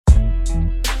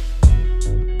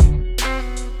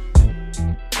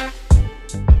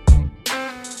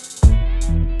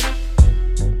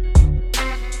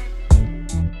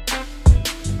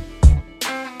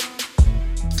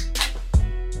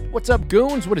What's up,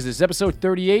 goons? What is this, episode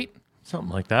 38? Something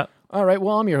like that. All right,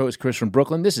 well, I'm your host, Chris from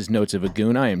Brooklyn. This is Notes of a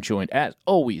Goon. I am joined, as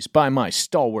always, by my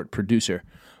stalwart producer,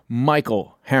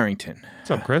 Michael Harrington. What's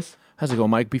up, Chris? How's it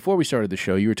going, Mike? Before we started the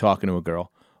show, you were talking to a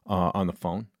girl on the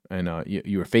phone, and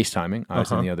you were FaceTiming. I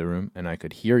was in the other room, and I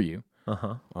could hear you.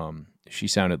 She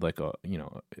sounded like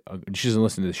she doesn't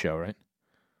listen to the show, right?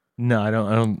 No, I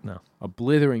don't know. A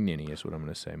blithering ninny is what I'm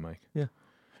going to say, Mike. Yeah.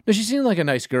 No, she seemed like a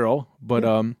nice girl, but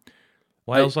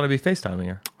Why else would I be FaceTiming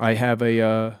her? I have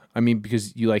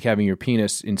because you like having your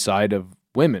penis inside of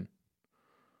women.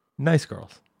 Nice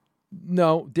girls.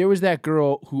 No, there was that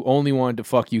girl who only wanted to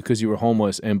fuck you because you were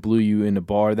homeless and blew you in the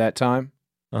bar that time.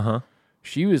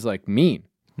 She was like mean.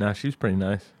 Nah, she was pretty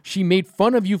nice. She made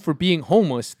fun of you for being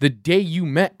homeless the day you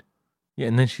met. Yeah,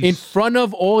 and then in front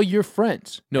of all your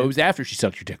friends. No, it was after she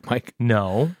sucked your dick, Mike.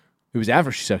 No. It was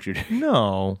after she sucked your dick.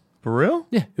 No. For real?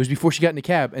 Yeah, it was before she got in the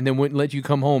cab and then wouldn't let you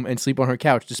come home and sleep on her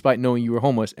couch despite knowing you were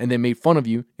homeless and then made fun of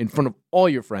you in front of all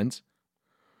your friends.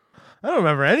 I don't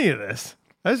remember any of this.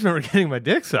 I just remember getting my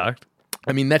dick sucked.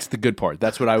 I mean, that's the good part.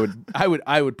 That's what I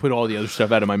would put all the other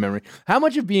stuff out of my memory. How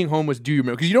much of being homeless do you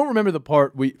remember? Because you don't remember the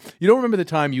part you don't remember the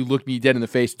time you looked me dead in the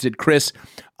face and said, "Chris,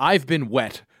 I've been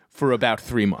wet for about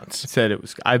 3 months." I said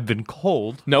I've been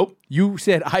cold. Nope. You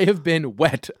said, "I have been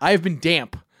wet. I have been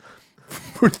damp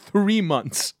for 3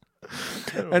 months."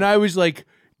 And I was like,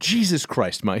 Jesus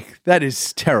Christ, Mike, that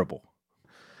is terrible.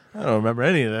 I don't remember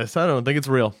any of this. I don't think it's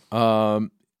real. Well,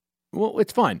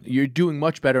 it's fine. You're doing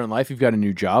much better in life. You've got a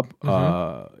new job.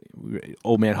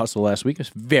 Old Man Hustle last week. It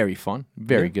was very fun.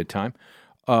 Very good time.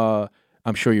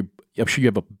 I'm sure you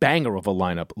have a banger of a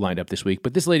lineup lined up this week.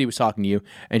 But this lady was talking to you,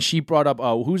 and she brought up,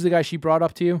 who's the guy she brought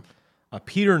up to you?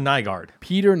 Peter Nygard.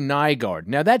 Peter Nygard.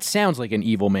 Now that sounds like an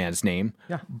evil man's name.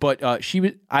 Yeah. But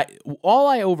all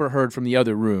I overheard from the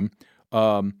other room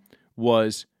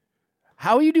was,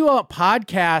 how you do a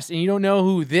podcast and you don't know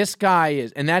who this guy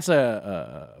is, and that's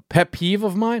a pet peeve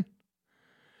of mine.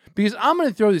 Because I'm going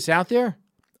to throw this out there.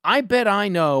 I bet I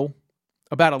know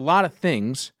about a lot of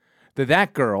things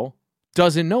that girl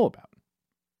doesn't know about.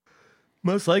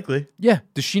 Most likely. Yeah.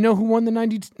 Does she know who won the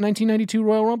 1992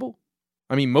 Royal Rumble?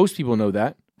 I mean, most people know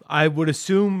that. I would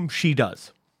assume she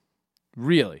does.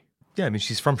 Really? Yeah, I mean,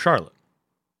 she's from Charlotte.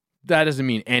 That doesn't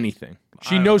mean anything.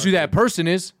 She knows who that person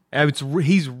is.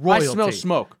 He's royalty. I smell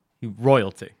smoke.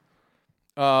 Royalty.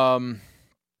 I'm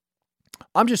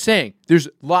just saying,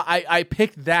 I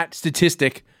picked that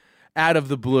statistic out of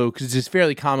the blue because it's a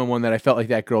fairly common one that I felt like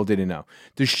that girl didn't know.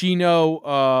 Does she know?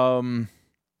 And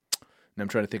I'm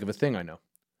trying to think of a thing I know.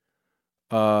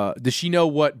 Does she know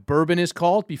what bourbon is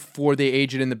called before they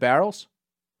age it in the barrels?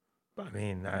 I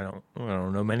mean, I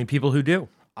don't know many people who do.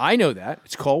 I know that.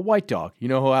 It's called White Dog. You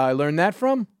know who I learned that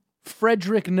from?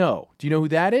 Frederick No. Do you know who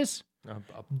that is?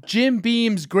 Jim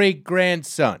Beam's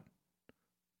great-grandson.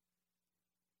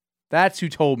 That's who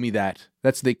told me that.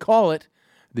 They call it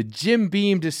the Jim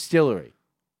Beam Distillery.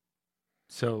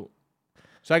 So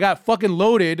I got fucking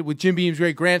loaded with Jim Beam's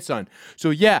great-grandson.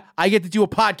 So yeah, I get to do a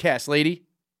podcast, lady.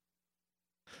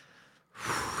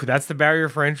 That's the barrier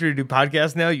for entry to do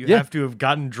podcasts now? You have to have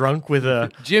gotten drunk with a...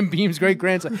 Jim Beam's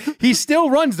great-grandson. He still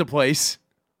runs the place.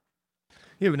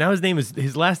 Yeah, but now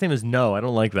his last name is No. I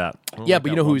don't like that. Yeah,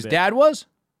 but you know who his dad was?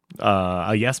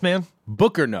 A yes man?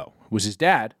 Booker No was his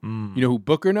dad. You know who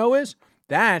Booker No is?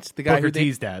 That's the guy Booker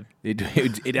T's dad.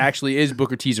 It actually is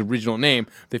Booker T's original name.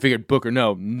 They figured Booker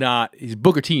No, he's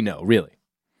Booker T No, really.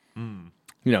 You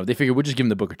know, they figured we'll just give him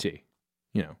the Booker T.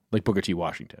 You know, like Booker T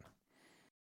Washington.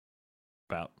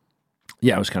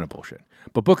 Yeah, it was kind of bullshit.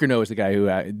 But Booker No is the guy who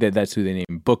that's who they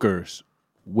named Booker's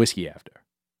whiskey after.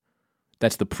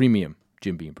 That's the premium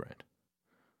Jim Beam brand.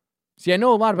 See, I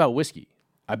know a lot about whiskey.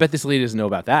 I bet this lady doesn't know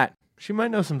about that. She might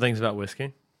know some things about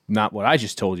whiskey. Not what I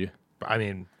just told you. I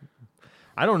mean,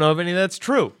 I don't know if any of that's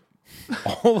true.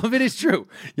 All of it is true.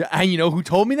 Yeah, and you know who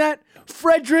told me that?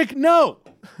 Frederick No.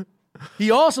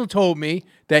 He also told me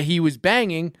that he was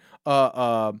banging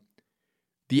the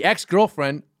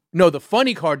ex-girlfriend. No,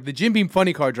 the Jim Beam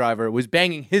funny car driver was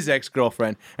banging his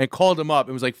ex-girlfriend and called him up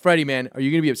and was like, "Freddie, man, are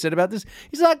you going to be upset about this?"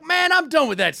 He's like, "Man, I'm done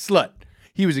with that slut."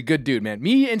 He was a good dude, man.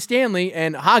 Me and Stanley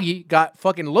and Hoggy got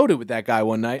fucking loaded with that guy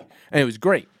one night, and it was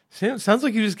great. Sounds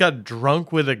like you just got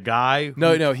drunk with a guy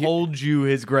who told you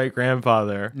his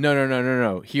great-grandfather.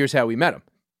 No. Here's how we met him.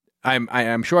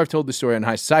 I'm sure I've told this story on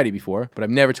High Society before, but I've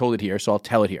never told it here, so I'll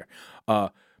tell it here.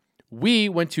 We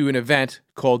went to an event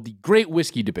called the Great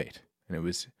Whiskey Debate, and it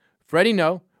was Freddie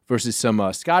No versus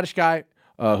some Scottish guy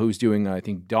who's doing, I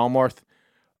think, Dalmarth.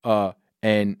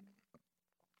 And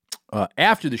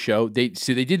after the show, they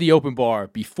did the open bar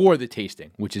before the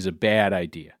tasting, which is a bad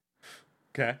idea.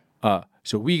 Okay.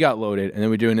 So we got loaded, and then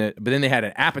we're doing it. But then they had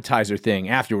an appetizer thing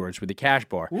afterwards with the cash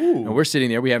bar. Ooh. And we're sitting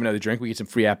there. We have another drink. We get some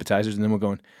free appetizers, and then we're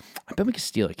going, I bet we could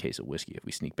steal a case of whiskey if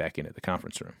we sneak back into the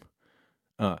conference room.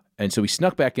 And so we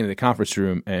snuck back into the conference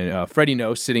room, and Freddie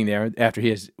knows sitting there after he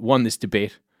has won this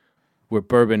debate where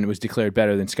bourbon was declared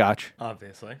better than scotch.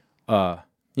 Obviously.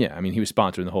 Yeah, I mean, he was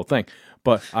sponsoring the whole thing.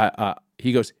 But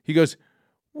he goes,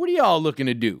 what are y'all looking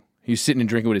to do? He's sitting and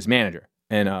drinking with his manager.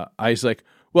 And I was like,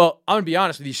 well, I'm going to be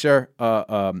honest with you, sir.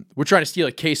 We're trying to steal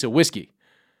a case of whiskey.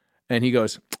 And he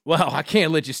goes, well, I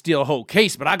can't let you steal a whole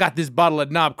case, but I got this bottle of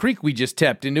Knob Creek we just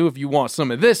tapped into if you want some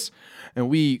of this. And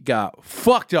we got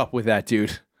fucked up with that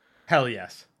dude. Hell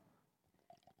yes.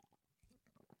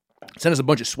 Sent us a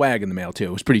bunch of swag in the mail, too.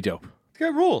 It was pretty dope. This guy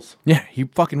rules. Yeah, he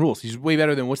fucking rules. He's way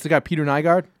better than, what's the guy, Peter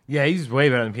Nygaard? Yeah, he's way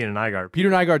better than Peter Nygaard. Peter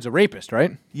Nygaard's a rapist,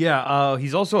 right? Yeah,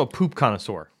 he's also a poop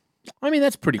connoisseur. I mean,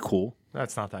 that's pretty cool.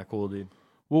 That's not that cool, dude.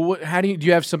 Well, how do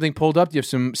you have something pulled up? Do you have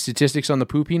some statistics on the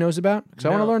poop he knows about? Because I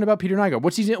want to learn about Peter Nygaard.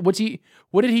 What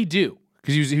did he do?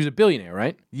 Because he was a billionaire,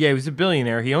 right? Yeah, he was a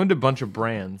billionaire. He owned a bunch of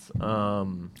brands.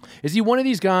 Is he one of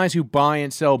these guys who buy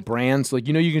and sell brands? Like,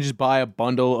 you can just buy a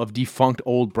bundle of defunct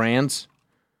old brands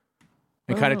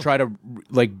and kind of try to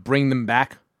like bring them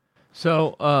back?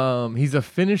 So he's a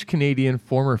Finnish-Canadian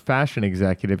former fashion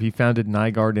executive. He founded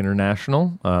Nygaard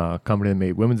International, a company that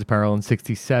made women's apparel in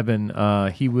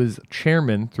 1967. He was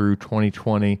chairman through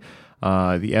 2020. The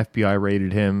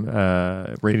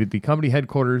FBI raided the company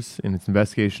headquarters in its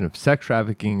investigation of sex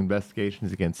trafficking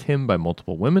investigations against him by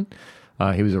multiple women.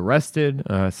 He was arrested,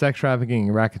 sex trafficking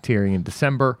and racketeering in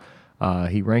December.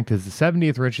 He ranked as the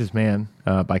 70th richest man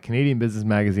by Canadian Business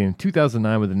Magazine in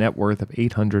 2009 with a net worth of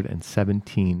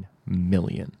 $817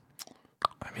 million.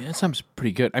 I mean, that sounds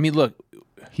pretty good. I mean, look.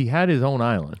 He had his own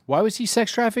island. Why was he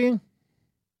sex trafficking?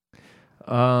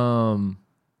 I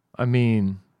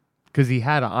mean, because he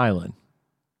had an island.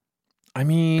 I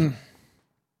mean,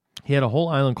 he had a whole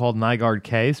island called Nygaard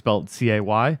Cay, spelled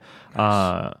C-A-Y.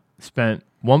 Nice. Spent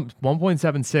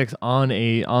 1.76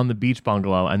 on the beach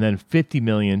bungalow, and then $50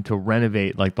 million to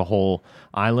renovate like the whole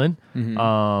island.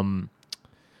 Mm-hmm.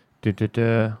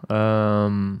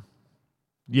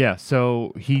 Yeah,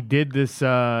 so he did this.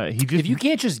 If you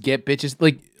can't just get bitches,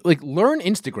 like learn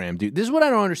Instagram, dude. This is what I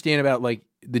don't understand about like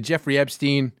the Jeffrey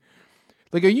Epstein.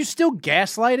 Like, are you still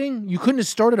gaslighting? You couldn't have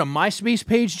started a MySpace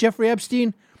page, Jeffrey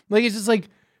Epstein? Like, it's just like,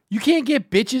 you can't get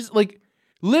bitches. Like,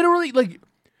 literally, like,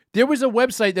 there was a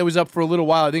website that was up for a little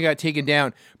while. I think it got taken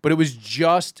down. But it was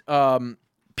just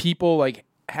people, like,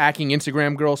 hacking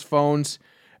Instagram girls' phones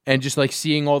and just, like,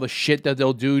 seeing all the shit that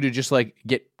they'll do to just, like,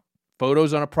 get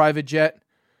photos on a private jet.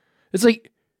 It's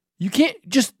like, you can't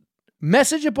just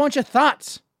message a bunch of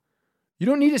thoughts. You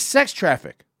don't need to sex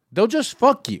traffic. They'll just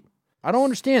fuck you. I don't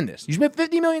understand this. You spent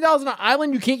 $50 million on an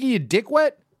island, you can't get your dick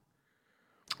wet?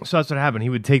 So that's what happened. He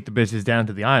would take the bitches down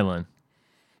to the island.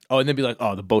 Oh, and then be like,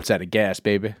 oh, the boat's out of gas,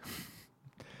 baby.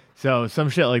 So some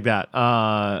shit like that.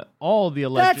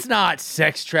 That's not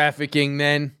sex trafficking,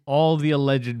 then. All the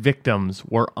alleged victims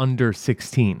were under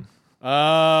 16.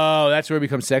 Oh, that's where it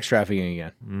becomes sex trafficking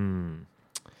again.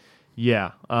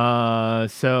 Yeah.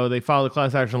 So they filed a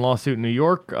class action lawsuit in New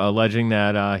York alleging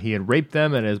that he had raped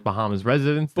them at his Bahamas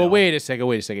residence. But wait a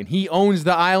second. He owns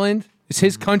the island. It's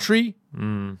his country.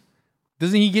 Doesn't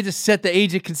he get to set the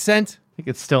age of consent? I think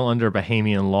it's still under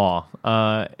Bahamian law.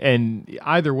 And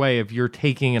either way, if you're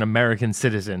taking an American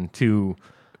citizen to...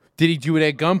 Did he do it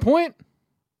at gunpoint?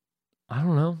 I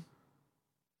don't know.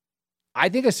 I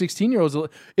think a 16-year-old...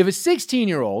 If a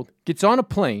 16-year-old gets on a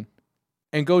plane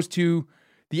and goes to...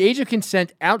 The age of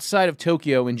consent outside of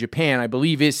Tokyo in Japan, I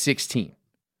believe, is 16.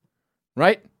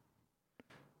 Right?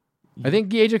 I think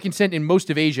the age of consent in most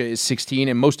of Asia is 16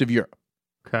 and most of Europe.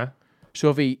 Okay. So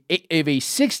if a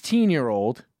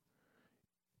 16-year-old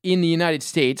in the United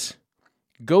States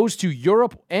goes to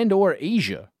Europe and or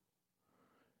Asia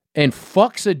and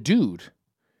fucks a dude,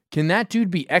 can that dude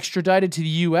be extradited to the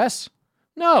U.S.?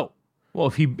 No.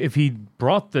 Well, if he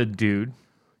brought the dude...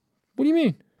 What do you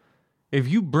mean? If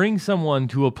you bring someone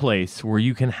to a place where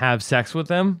you can have sex with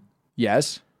them,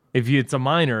 yes. If it's a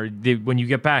minor, when you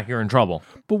get back, you're in trouble.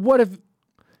 But what if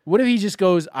he just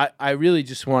goes, I really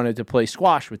just wanted to play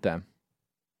squash with them,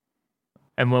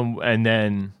 and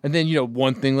then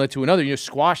one thing led to another.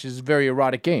 Squash is a very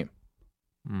erotic game.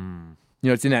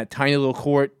 It's in that tiny little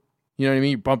court. You know what I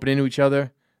mean? You're bumping into each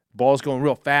other. Ball's going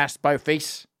real fast by your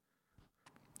face.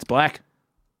 It's black.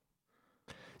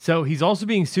 So he's also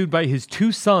being sued by his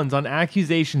two sons on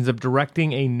accusations of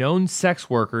directing a known sex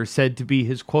worker said to be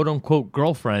his quote-unquote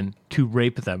girlfriend to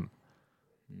rape them.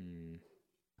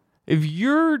 If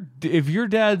your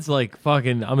dad's like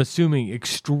fucking, I'm assuming,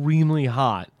 extremely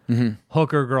hot,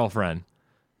 hooker girlfriend,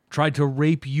 tried to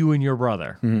rape you and your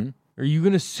brother. Are you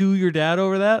going to sue your dad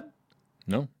over that?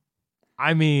 No.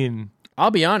 I mean,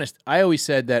 I'll be honest. I always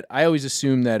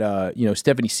assumed that,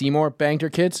 Stephanie Seymour banged her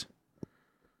kids.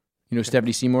 You know who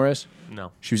Stephanie Seymour is?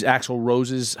 no. She was Axl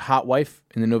Rose's hot wife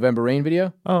in the November Rain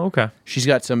video. Oh, okay. She's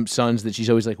got some sons that she's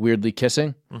always like weirdly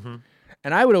kissing.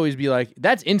 And I would always be like,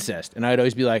 that's incest. And I'd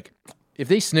always be like, if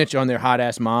they snitch on their hot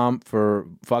ass mom for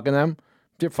fucking them,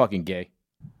 they're fucking gay.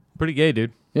 Pretty gay,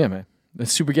 dude. Yeah, man.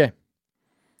 That's super gay.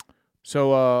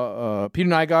 So Peter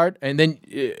Nygard, and then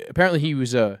apparently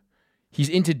he's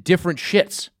into different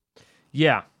shits,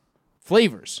 Yeah.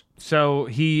 flavors. So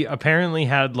he apparently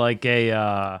had like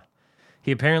a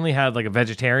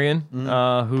vegetarian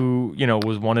who,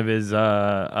 was one of his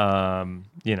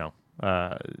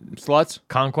Sluts?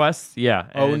 conquests. Yeah.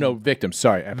 Oh, and no, victims.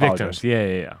 Sorry, I apologize. victims.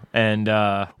 Yeah. And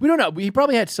We don't know. He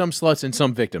probably had some sluts and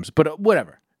some victims, but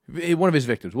whatever. One of his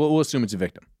victims. We'll assume it's a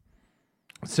victim.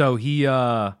 so he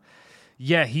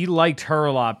liked her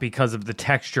a lot because of the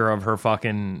texture of her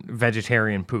fucking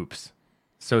vegetarian poops.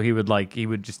 So he would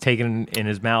just take it in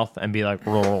his mouth and be like,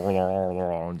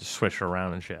 and just swish it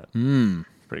around and shit.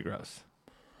 Pretty gross.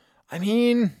 I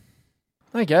mean,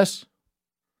 I guess.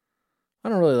 I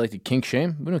don't really like to kink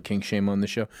shame. We don't kink shame on the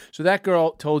show. So that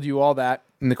girl told you all that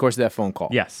in the course of that phone call?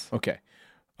 Yes. Okay.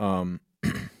 Well,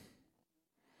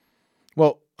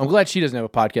 I'm glad she doesn't have a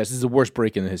podcast. This is the worst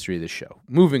break in the history of this show.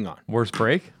 Moving on. Worst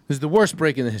break? This is the worst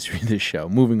break in the history of this show.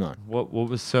 Moving on. What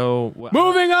was so...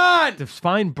 Moving on!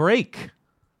 Define break.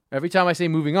 Every time I say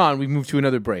moving on, we move to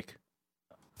another break.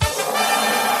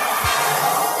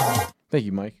 Thank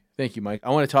you, Mike. I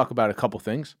want to talk about a couple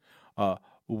things.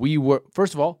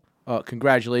 First of all,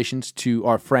 congratulations to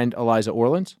our friend Eliza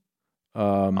Orlins.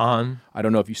 I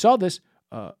don't know if you saw this.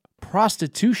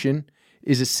 Prostitution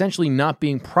is essentially not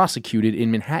being prosecuted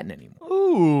in Manhattan anymore.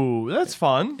 Ooh, that's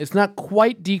fun. It's not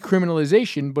quite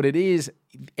decriminalization, but it is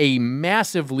a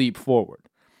massive leap forward.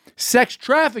 Sex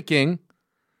trafficking,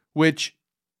 which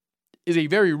is a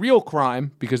very real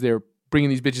crime because they're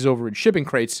bringing these bitches over in shipping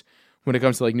crates when it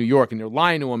comes to like New York, and they're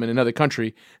lying to them in another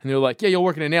country, and they're like, yeah, you'll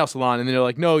work in a nail salon, and then they're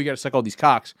like, no, you got to suck all these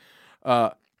cocks,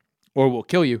 or we'll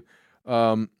kill you.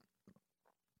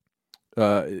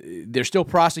 They're still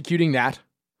prosecuting that.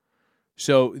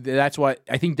 So that's why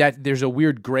I think that there's a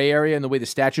weird gray area in the way the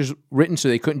statute's written, so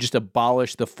they couldn't just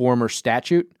abolish the former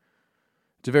statute.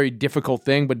 It's a very difficult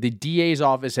thing, but the DA's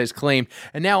office has claimed,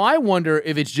 and now I wonder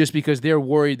if it's just because they're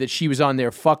worried that she was on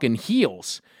their fucking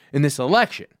heels in this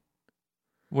election.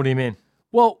 What do you mean?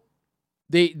 Well,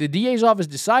 the DA's office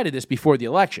decided this before the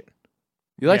election.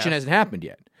 The election Yes. hasn't happened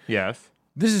yet. Yes.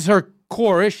 This is her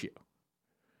core issue.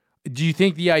 Do you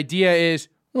think the idea is,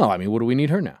 well, I mean, what do we need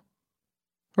her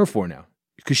for now?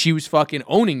 Because she was fucking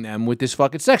owning them with this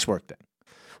fucking sex work thing.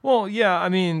 Well, yeah, I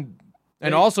mean...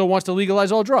 And also wants to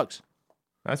legalize all drugs.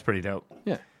 That's pretty dope.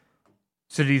 Yeah.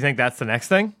 So do you think that's the next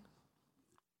thing?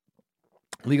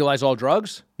 Legalize all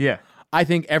drugs? Yeah. I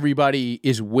think everybody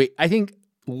is... I think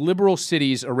liberal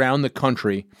cities around the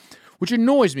country, which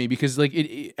annoys me because, like,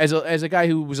 as a guy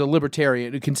who was a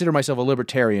libertarian, consider myself a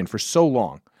libertarian for so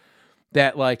long,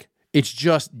 that, like, it's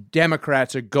just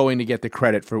Democrats are going to get the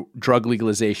credit for drug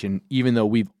legalization, even though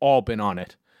we've all been on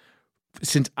it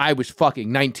since I was fucking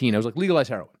 19. I was like, legalize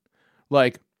heroin.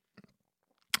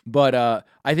 But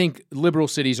I think liberal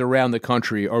cities around the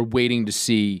country are waiting to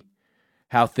see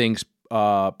how things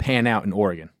pan out in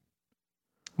Oregon.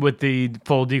 With the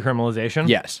full decriminalization?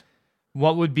 Yes.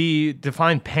 What would be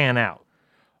define pan out?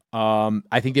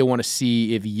 I think they want to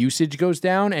see if usage goes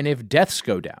down and if deaths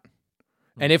go down.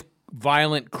 And if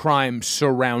violent crime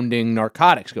surrounding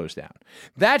narcotics goes down.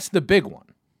 That's the big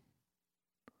one.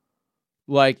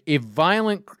 Like, if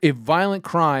violent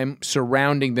crime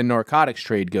surrounding the narcotics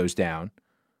trade goes down,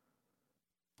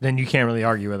 then you can't really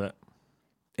argue with it.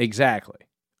 Exactly.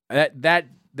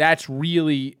 That's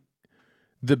really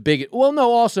the biggest. Well,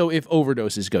 no, also if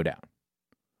overdoses go down.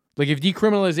 Like, if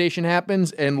decriminalization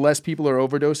happens and less people are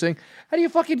overdosing, how do you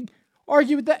fucking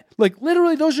argue with that? Like,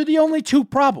 literally, those are the only two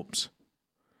problems.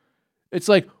 It's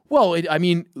like, well, I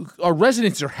mean, our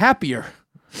residents are happier.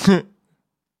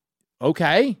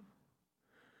 Okay.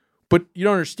 But you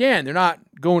don't understand. They're not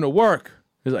going to work.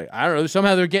 It's like, I don't know.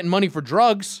 Somehow they're getting money for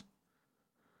drugs.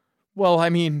 Well, I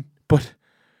mean, but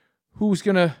who's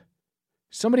going to...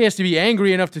 Somebody has to be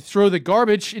angry enough to throw the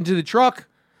garbage into the truck.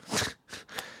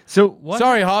 So what?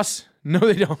 Sorry, Haas. No,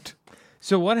 they don't.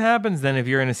 So what happens then if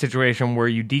you're in a situation where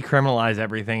you decriminalize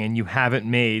everything and you haven't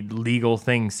made legal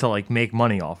things to like make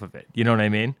money off of it? You know what I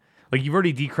mean? Like you've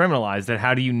already decriminalized it.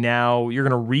 How do you now, you're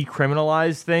going to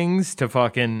recriminalize things to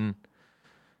fucking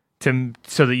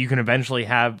so that you can eventually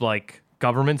have like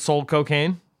government sold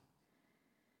cocaine?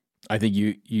 I think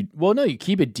you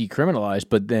keep it decriminalized,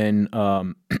 but then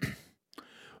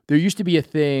there used to be a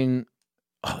thing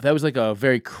that was like a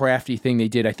very crafty thing they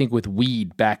did, I think, with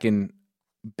weed back in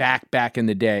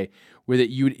the day, where that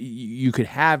you could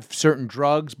have certain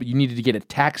drugs, but you needed to get a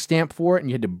tax stamp for it, and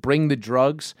you had to bring the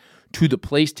drugs to the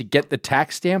place to get the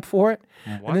tax stamp for it.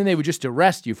 What? And then they would just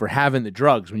arrest you for having the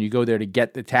drugs when you go there to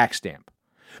get the tax stamp.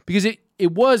 Because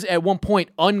it was at one point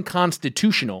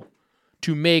unconstitutional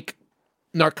to make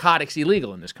narcotics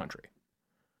illegal in this country.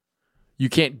 You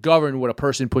can't govern what a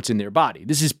person puts in their body.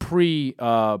 This is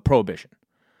pre-prohibition.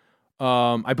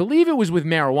 I believe it was with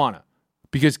marijuana,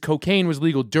 because cocaine was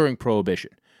legal during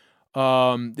prohibition.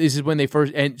 This is when they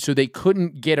first, and so they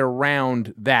couldn't get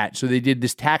around that. So they did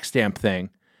this tax stamp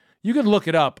thing. You could look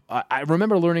it up. I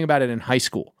remember learning about it in high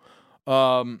school.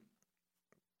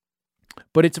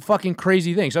 But it's a fucking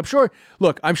crazy thing. So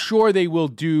I'm sure they will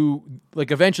do,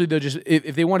 like, eventually they'll just,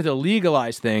 if they wanted to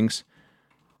legalize things,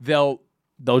 they'll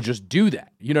just do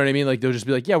that. You know what I mean? Like, they'll just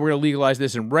be like, yeah, we're going to legalize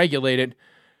this and regulate it.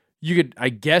 You could, I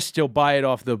guess, still buy it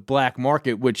off the black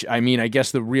market, which, I mean, I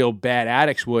guess the real bad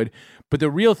addicts would. But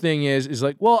the real thing is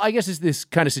like, well, I guess it's this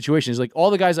kind of situation. It's like all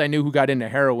the guys I knew who got into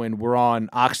heroin were on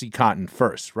OxyContin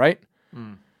first, right?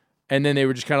 Mm. And then they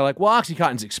were just kind of like, well,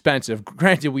 OxyContin's expensive.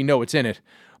 Granted, we know what's in it.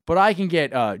 But I can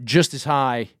get just as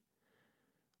high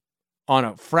on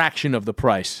a fraction of the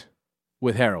price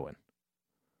with heroin.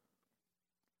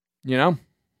 You know?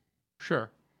 Sure.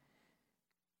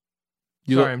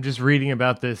 I'm just reading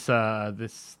about this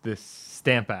this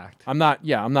Stamp Act. I'm not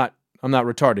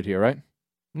retarded here, right?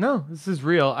 No, this is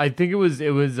real. I think it was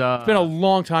it's been a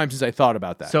long time since I thought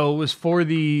about that. So it was for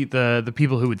the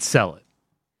people who would sell it.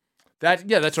 That's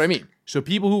what I mean. So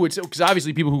people who would, because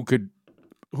obviously people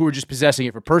who were just possessing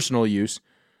it for personal use,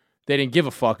 they didn't give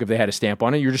a fuck if they had a stamp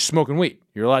on it. You're just smoking weed.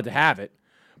 You're allowed to have it.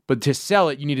 But to sell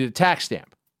it, you needed a tax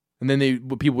stamp. And then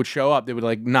people would show up, they would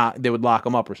they would lock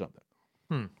them up or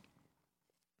something.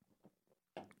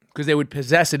 Because they would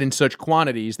possess it in such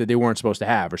quantities that they weren't supposed to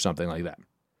have or something like that.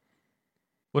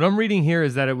 What I'm reading here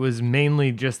is that it was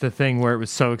mainly just a thing where it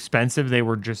was so expensive, it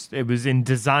was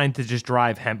designed to just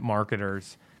drive hemp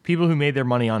marketers, people who made their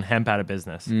money on hemp, out of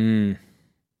business.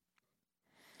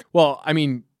 Well, I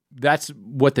mean, that's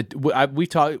what have we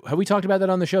talked about that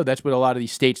on the show? That's what a lot of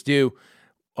these states do.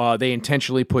 They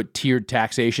intentionally put tiered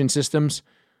taxation systems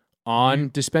on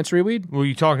dispensary weed. Were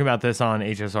you talking about this on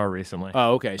HSR recently?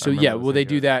 Oh, okay. So yeah, well, they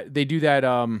do that. They do that.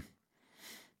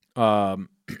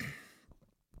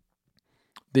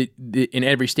 In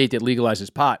every state that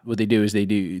legalizes pot, what they do is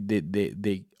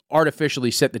they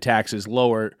artificially set the taxes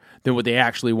lower than what they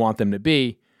actually want them to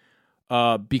be,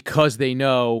 because they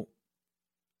know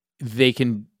they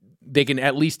can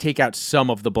at least take out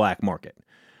some of the black market.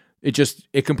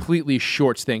 It completely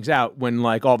shorts things out when,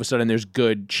 like, all of a sudden there's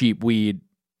good, cheap weed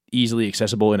easily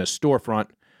accessible in a storefront,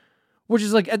 which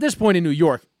is like, at this point in New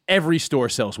York, every store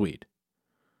sells weed.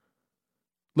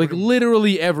 Like,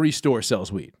 literally every store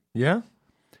sells weed. Yeah.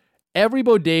 Every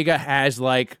bodega has,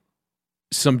 like,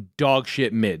 some dog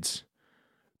shit mids.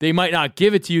 They might not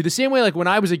give it to you. The same way, like, when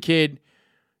I was a kid,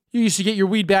 you used to get your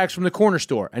weed bags from the corner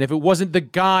store. And if it wasn't the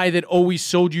guy that always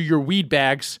sold you your weed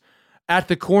bags at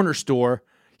the corner store,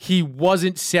 he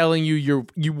wasn't selling you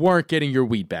weren't getting your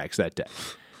weed bags that day.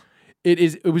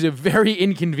 It was a very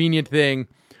inconvenient thing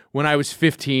when I was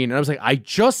 15. And I was like, I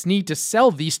just need to sell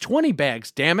these 20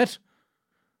 bags, damn it.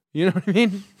 You know what I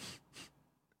mean?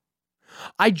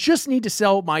 I just need to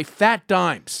sell my fat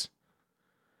dimes.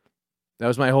 That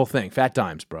was my whole thing. Fat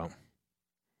dimes, bro.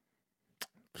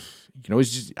 You can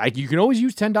always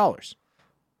use $10.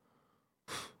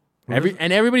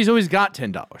 And everybody's always got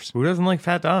 $10. Who doesn't like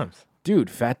fat dimes?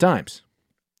 Dude, fat dimes.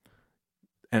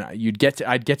 And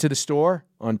I'd get to the store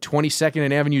on 22nd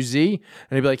and Avenue Z,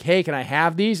 and I'd be like, hey, can I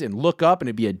have these? And look up, and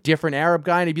it'd be a different Arab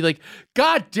guy, and he'd be like,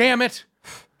 God damn it.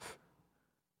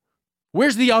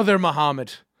 Where's the other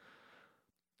Muhammad?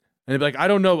 And they'd be like, I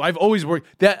don't know. I've always worked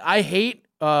that. I hate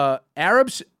Arab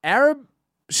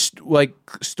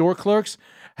store clerks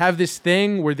have this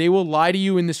thing where they will lie to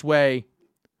you in this way.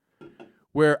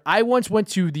 Where I once went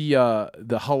to the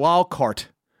halal cart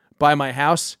by my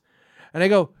house, and I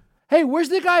go, hey, where's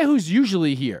the guy who's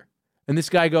usually here? And this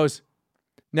guy goes,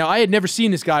 now I had never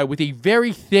seen this guy with a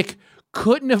very thick,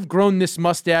 couldn't have grown this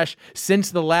mustache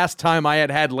since the last time I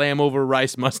had lamb over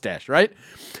rice mustache, right?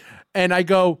 And I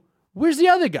go, where's the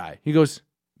other guy? He goes,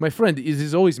 my friend, it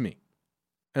is always me.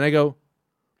 And I go,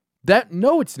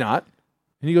 no, it's not.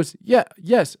 And he goes,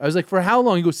 yes. I was like, for how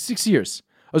long? He goes, 6 years.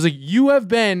 I was like, you have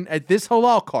been at this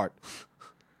halal cart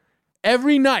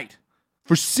every night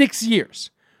for 6 years.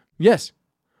 Yes.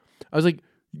 I was like,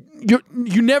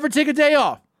 you never take a day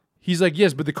off. He's like,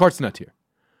 yes, but the cart's not here.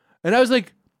 And I was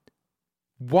like,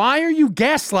 why are you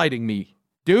gaslighting me,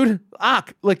 dude?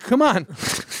 Like, come on.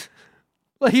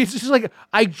 Like, it's just like,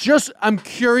 I'm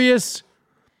curious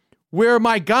where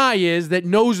my guy is that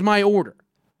knows my order.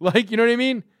 Like, you know what I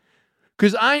mean?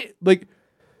 Because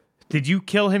Did you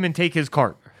kill him and take his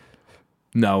cart?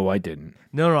 No, I didn't.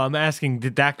 No, I'm asking,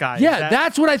 did that guy... Yeah,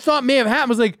 that's what I thought may have happened.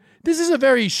 I was like, this is a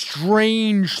very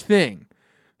strange thing.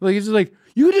 Like, it's just like,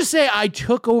 you could just say I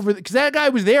took over, because that guy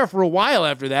was there for a while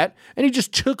after that, and he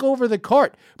just took over the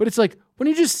cart. But it's like, when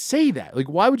you just say that, like,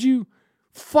 why would you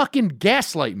fucking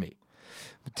gaslight me?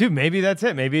 Dude, maybe that's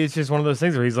it. Maybe it's just one of those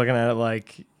things where he's looking at it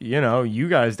like, you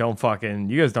guys don't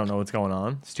know what's going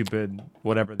on. Stupid,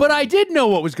 whatever. But I did know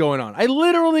what was going on. I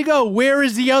literally go, where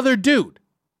is the other dude?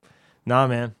 Nah,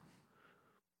 man.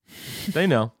 They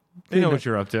know. They know what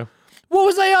you're up to. What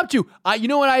was I up to? You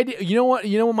know what I did? You know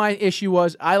what my issue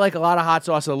was? I like a lot of hot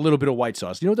sauce and a little bit of white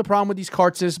sauce. You know what the problem with these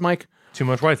carts is, Mike? Too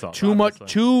much white sauce. Too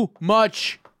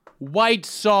much white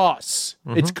sauce.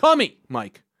 Mm-hmm. It's cummy,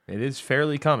 Mike. It is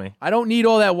fairly cummy. I don't need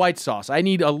all that white sauce. I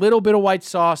need a little bit of white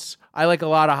sauce. I like a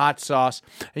lot of hot sauce.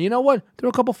 And you know what? Throw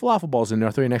a couple falafel balls in there.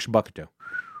 I'll throw you an extra buck or two.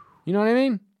 You know what I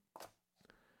mean?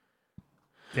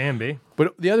 Damn, B.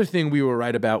 But the other thing we were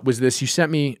right about was this. You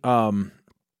sent me a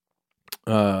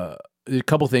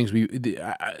couple things.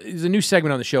 There's a new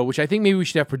segment on the show, which I think maybe we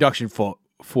should have production for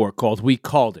called We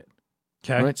Called It.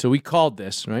 Okay. Right? So we called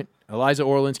this, right? Eliza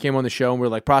Orleans came on the show and we're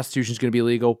like, prostitution's going to be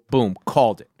illegal. Boom.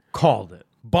 Called it.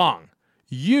 Bong.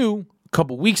 You, a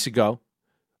couple weeks ago,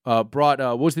 brought,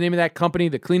 what was the name of that company,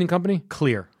 the cleaning company?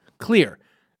 Clear,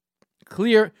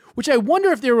 which I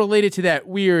wonder if they're related to that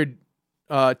weird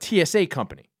TSA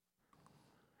company.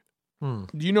 Do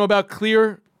you know about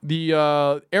Clear,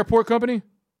 the airport company?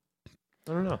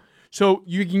 I don't know. So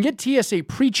you can get TSA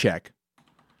pre-check,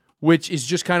 which is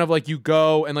just kind of like you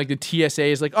go and like the TSA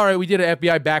is like, all right, we did an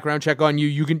FBI background check on you.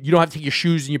 You don't have to take your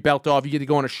shoes and your belt off. You get to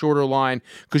go on a shorter line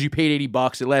because you paid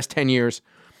 $80. It lasts 10 years.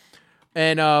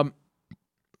 And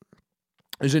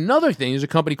there's another thing. There's a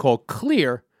company called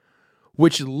Clear,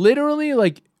 which literally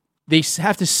like they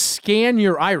have to scan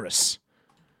your iris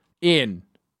in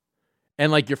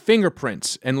and like your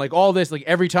fingerprints and like all this, like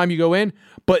every time you go in.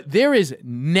 But there is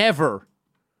never,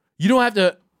 you don't have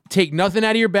to take nothing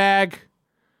out of your bag.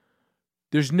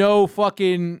 There's no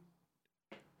fucking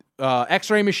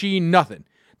X-ray machine, nothing.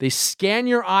 They scan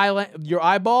your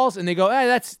eyeballs and they go, hey,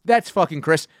 that's fucking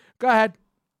Chris. Go ahead.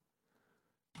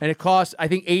 And it costs, I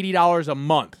think, $80 a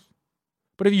month.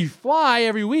 But if you fly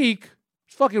every week,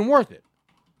 it's fucking worth it.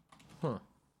 Huh.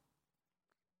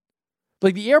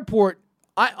 Like the airport,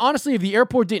 honestly, if the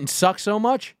airport didn't suck so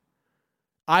much,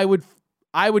 I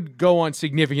would go on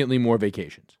significantly more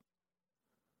vacations.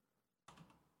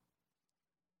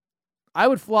 I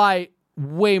would fly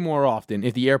way more often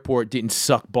if the airport didn't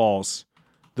suck balls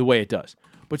the way it does.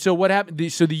 But so what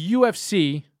happened? So the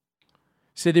UFC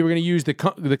said they were going to use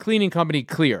the cleaning company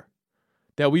Clear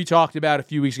that we talked about a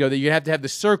few weeks ago, that you have to have the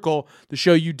circle to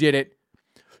show you did it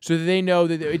so that they know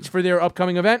that it's for their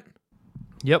upcoming event?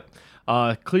 Yep.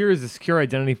 Clear is a secure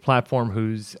identity platform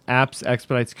whose apps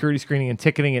expedite security screening and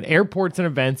ticketing at airports and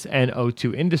events, and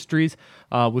O2 Industries,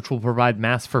 which will provide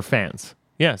masks for fans.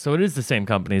 Yeah, so it is the same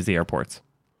company as the airports.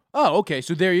 Oh, okay.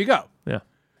 So there you go. Yeah.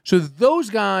 So those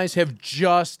guys have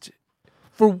just,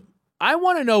 I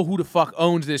want to know who the fuck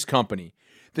owns this company.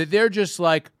 That they're just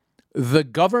like, the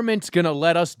government's going to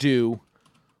let us do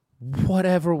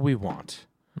whatever we want.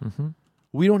 Mm-hmm.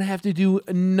 We don't have to do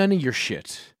none of your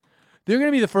shit. They're going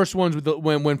to be the first ones with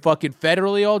when fucking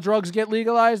federally all drugs get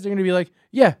legalized. They're going to be like,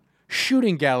 yeah,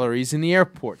 shooting galleries in the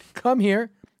airport. Come here,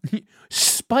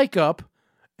 spike up,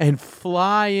 and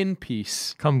fly in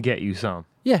peace. Come get you some.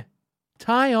 Yeah.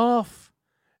 Tie off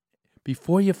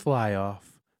before you fly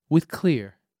off with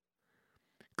Clear.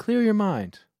 Clear your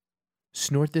mind.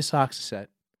 Snort this Oxyset.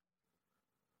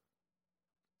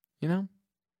 You know?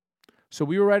 So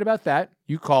we were right about that.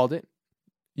 You called it.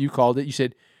 You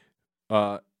said,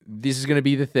 this is going to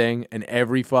be the thing, and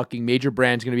every fucking major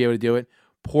brand's going to be able to do it.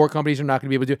 Poor companies are not going to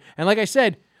be able to do it. And like I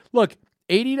said, look,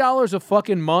 $80 a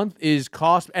fucking month is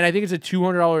cost, and I think it's a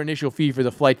 $200 initial fee for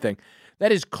the flight thing.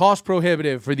 That is cost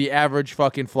prohibitive for the average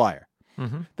fucking flyer.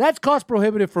 Mm-hmm. That's cost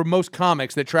prohibitive for most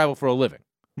comics that travel for a living.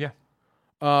 Yeah.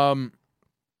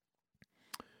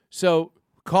 So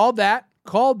called that.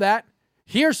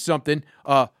 Here's something.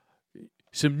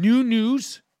 Some new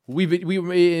news. We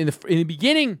in the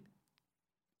beginning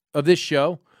of this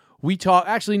show, we talked,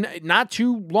 actually not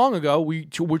too long ago,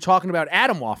 we're talking about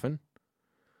Atomwaffen,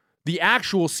 the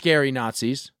actual scary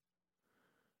Nazis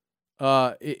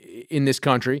in this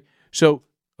country. So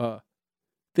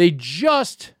they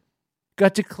just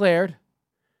got declared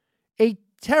a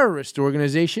terrorist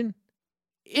organization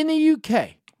in the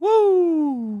UK.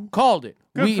 Woo! Called it.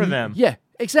 Good for them. Yeah,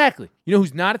 exactly. You know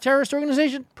who's not a terrorist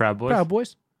organization? Proud Boys. Proud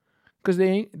Boys. Because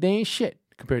they ain't shit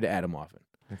compared to Adam Offen.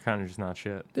 They're kind of just not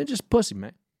shit. They're just pussy,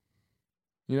 man.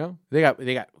 You know? They got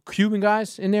Cuban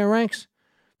guys in their ranks.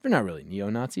 They're not really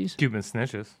neo-Nazis. Cuban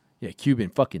snitches. Yeah, Cuban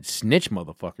fucking snitch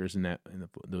motherfuckers in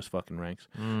those fucking ranks.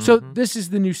 So this is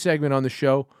the new segment on the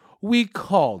show. We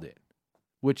called it,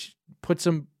 which put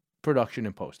some production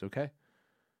in post, okay?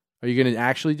 Are you going to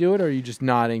actually do it, or are you just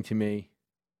nodding to me?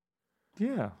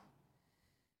 Yeah.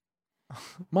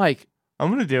 Mike. I'm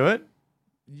going to do it.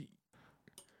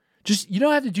 You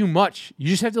don't have to do much. You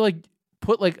just have to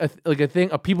put a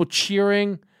thing of people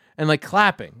cheering and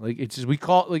clapping. It's just, we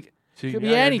call it So could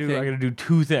be anything. I got to do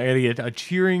two things. I got to get a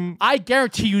cheering. I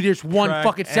guarantee you there's one track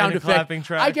fucking sound and a effect. clapping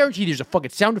track. I guarantee there's a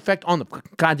fucking sound effect on the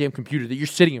goddamn computer that you're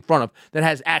sitting in front of that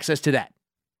has access to that.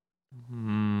 I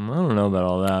don't know about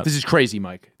all that. This is crazy,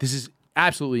 Mike. This is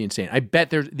absolutely insane. I bet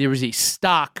there was a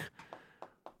stock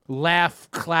laugh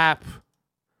clap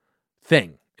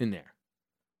thing in there.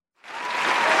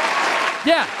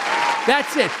 Yeah,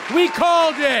 that's it. We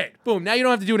called it. Boom. Now you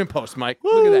don't have to do it in post, Mike.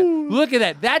 Woo. Look at that. Look at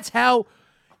that. That's how,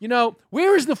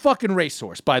 where is the fucking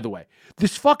racehorse, by the way?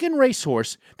 This fucking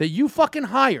racehorse that you fucking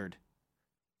hired,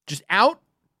 just out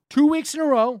 2 weeks in a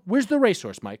row. Where's the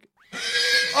racehorse, Mike?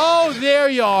 Oh, there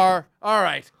you are. All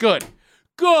right. Good.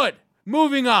 Good.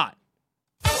 Moving on.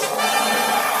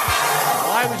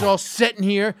 I was all sitting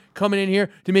here, coming in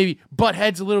here to maybe butt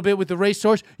heads a little bit with the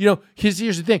racehorse. Here's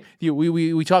the thing.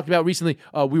 We talked about recently,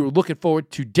 we were looking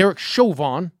forward to Derek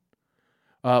Chauvin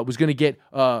was going to get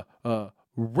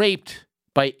raped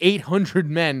by 800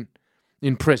 men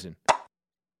in prison.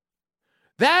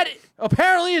 That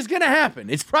apparently is going to happen.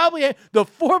 It's probably the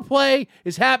foreplay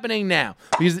is happening now.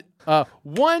 Because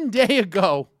 1 day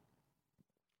ago,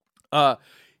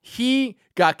 he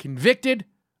got convicted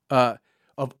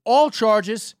of all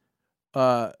charges,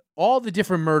 all the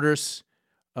different murders.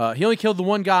 He only killed the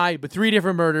one guy, but 3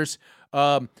 different murders.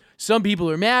 Some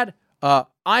people are mad.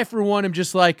 I, for one, am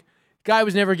just like, guy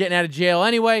was never getting out of jail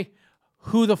anyway.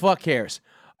 Who the fuck cares?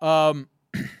 And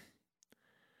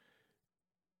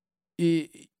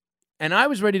I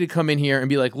was ready to come in here and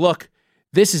be like, look,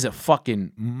 this is a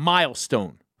fucking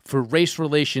milestone for race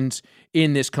relations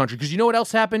in this country. Because you know what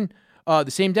else happened the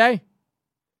same day?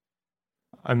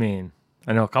 I mean,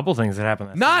 I know a couple things that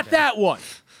happened. Not that one.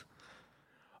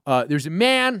 There's a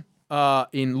man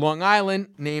in Long Island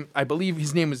named, I believe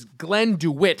his name was Glenn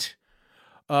DeWitt,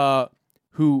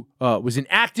 who was an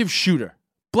active shooter.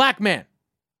 Black man.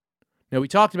 Now, we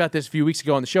talked about this a few weeks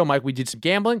ago on the show, Mike. We did some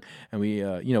gambling, and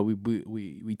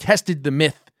we tested the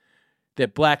myth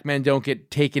that black men don't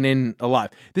get taken in alive.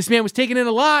 This man was taken in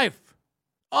alive,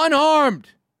 unharmed.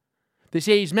 They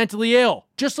say he's mentally ill,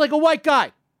 just like a white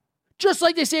guy. Just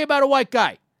like they say about a white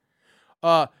guy.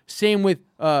 Same with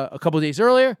a couple of days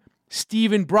earlier,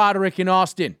 Stephen Broderick in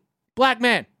Austin. Black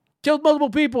man, killed multiple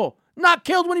people, not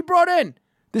killed when he brought in.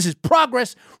 This is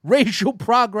progress, racial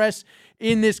progress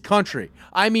in this country.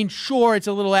 I mean, sure, it's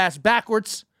a little ass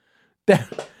backwards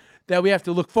that we have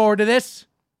to look forward to this.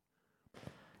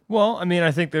 Well, I mean,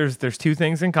 I think there's 2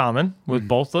 things in common with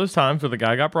both those times where the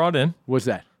guy got brought in. What's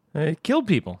that? He killed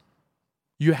people.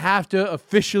 You have to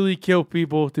officially kill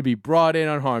people to be brought in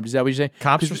unharmed. Is that what you're saying?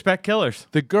 Cops respect killers.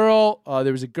 The girl,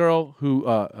 there was a girl who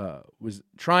was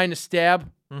trying to stab.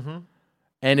 Mm-hmm.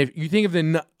 And if you think of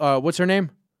the, what's her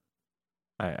name?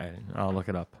 I'll look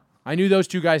it up. I knew those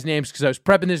 2 guys' names because I was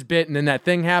prepping this bit, and then that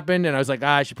thing happened, and I was like,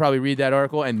 I should probably read that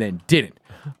article, and then didn't.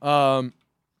 So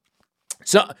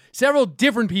several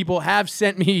different people have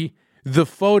sent me the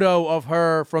photo of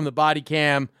her from the body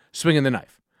cam swinging the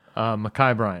knife.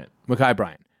 Ma'Khia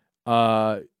Bryant.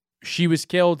 She was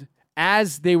killed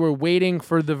as they were waiting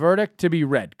for the verdict to be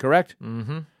read, correct?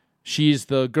 Mm-hmm. She's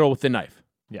the girl with the knife.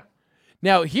 Yeah.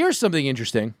 Now, here's something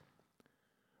interesting.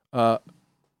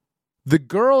 The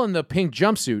girl in the pink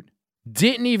jumpsuit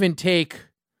didn't even take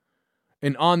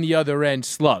an on the other end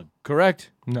slug,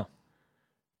 correct? No.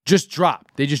 Just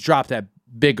dropped. They just dropped that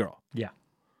big girl. Yeah.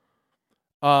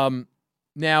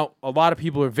 Now, a lot of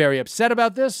people are very upset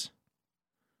about this.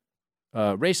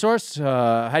 Racehorse,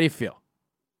 how do you feel?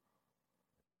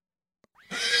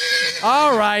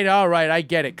 All right, I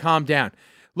get it. Calm down.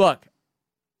 Look,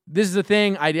 this is the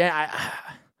thing. I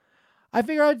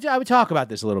figured I would talk about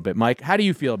this a little bit, Mike. How do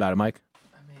you feel about it, Mike?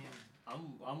 I mean,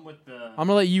 I'm with the... I'm going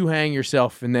to let you hang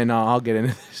yourself, and then I'll get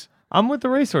into this. I'm with the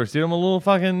racehorse, dude. I'm a little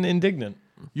fucking indignant.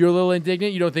 You're a little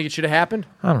indignant? You don't think it should have happened?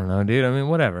 I don't know, dude. I mean,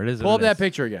 whatever. It is. Pull up what it that is.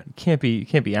 picture again. You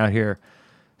can't be out here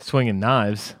swinging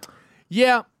knives.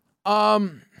 Yeah.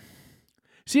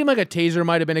 Seemed like a taser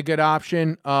might have been a good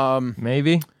option.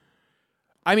 Maybe.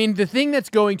 I mean, the thing that's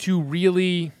going to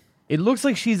really... It looks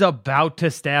like she's about to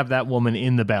stab that woman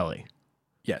in the belly.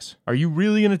 Yes. Are you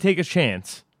really going to take a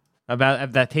chance about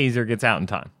if that taser gets out in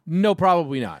time? No,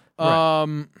 probably not.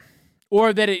 Right.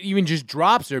 Or that it even just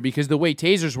drops her, because the way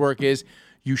tasers work is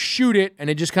you shoot it and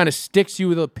it just kind of sticks you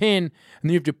with a pin, and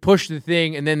then you have to push the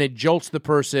thing and then it jolts the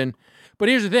person. But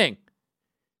here's the thing.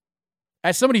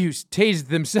 As somebody who's tased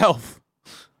themselves,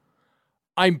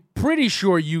 I'm pretty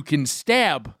sure you can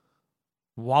stab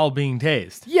While being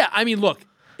tased. Yeah, I mean, look,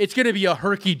 it's going to be a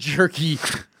herky-jerky.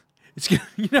 It's gonna,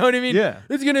 you know what I mean? Yeah.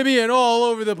 It's going to be an all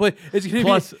over the place. It's going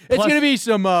to be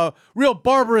some real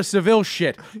Barbara Seville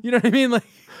shit. You know what I mean? Like,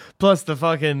 plus the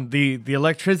fucking the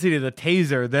electricity of the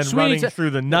taser then running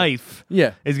through the knife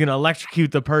is going to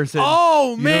electrocute the person.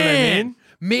 Oh, you man. Know what I mean?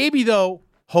 Maybe though,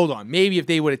 hold on. Maybe if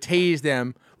they would have tased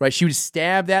them, right, she would have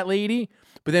stabbed that lady,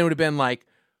 but then it would have been like,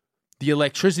 the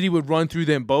electricity would run through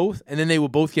them both, and then they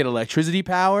would both get electricity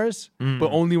powers,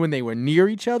 but only when they were near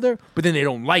each other. But then they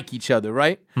don't like each other,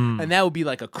 right? And that would be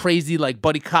like a crazy, like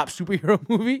buddy cop superhero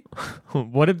movie.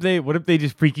 What if they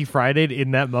just Freaky Friday'd in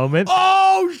that moment?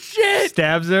 Oh shit!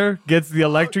 Stabs her, gets the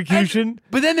electrocution.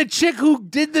 But then the chick who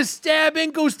did the stabbing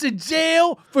goes to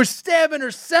jail for stabbing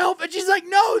herself, and she's like,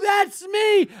 "No, that's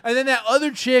me." And then that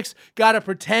other chick's got to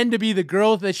pretend to be the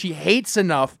girl that she hates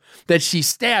enough that she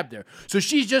stabbed her. So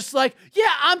she's just like,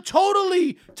 yeah, I'm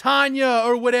totally Tanya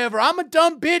or whatever. I'm a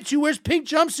dumb bitch who wears pink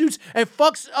jumpsuits and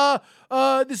fucks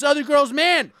this other girl's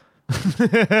man.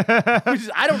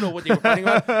 I don't know what they were fighting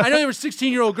about. I know they were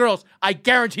 16-year-old girls. I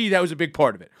guarantee that was a big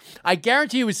part of it. I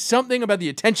guarantee it was something about the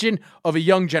attention of a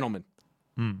young gentleman.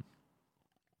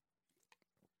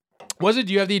 Was it?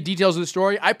 Do you have the details of the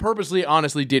story? I purposely,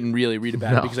 honestly, didn't really read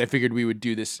about it because I figured we would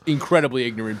do this incredibly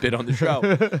ignorant bit on the show.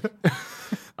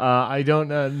 I don't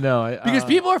know. Because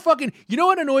people are fucking... You know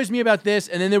what annoys me about this?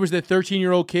 And then there was the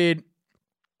 13-year-old kid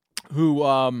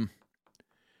who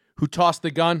tossed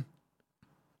the gun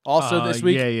also this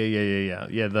week. Yeah.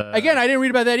 Again, I didn't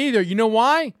read about that either. You know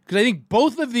why? Because I think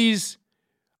both of these...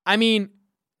 I mean,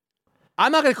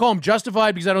 I'm not going to call them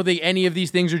justified because I don't think any of these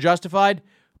things are justified,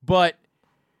 but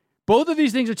both of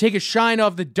these things are taking shine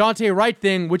off the Dante Wright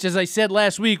thing, which, as I said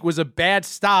last week, was a bad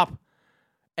stop.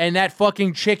 And that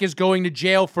fucking chick is going to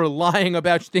jail for lying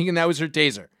about thinking that was her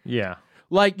taser. Yeah.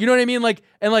 Like, you know what I mean? Like,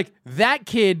 and like that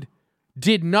kid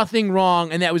did nothing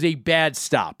wrong, and that was a bad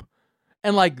stop.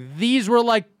 And like these were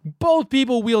like both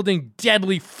people wielding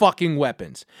deadly fucking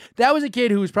weapons. That was a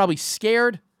kid who was probably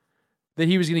scared that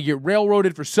he was going to get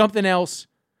railroaded for something else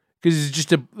because it's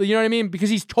just you know what I mean? Because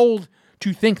he's told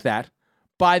to think that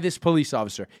by this police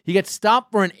officer. He gets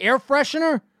stopped for an air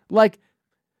freshener, like,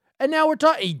 and now we're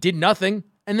talking. He did nothing.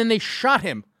 And then they shot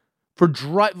him for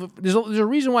drive. There's a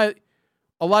reason why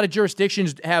a lot of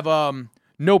jurisdictions have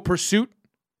no pursuit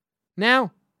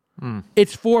now.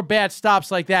 It's for bad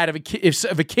stops like that.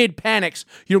 If a kid panics,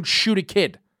 you don't shoot a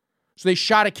kid. So they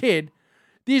shot a kid.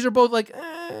 These are both like,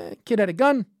 kid had a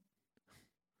gun.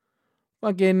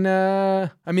 Fucking,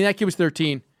 I mean, that kid was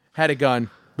 13, had a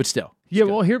gun, but still. Yeah,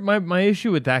 well, here my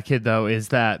issue with that kid though is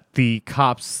that the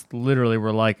cops literally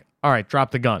were like, "All right,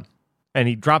 drop the gun." And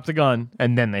he dropped the gun,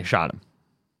 and then they shot him.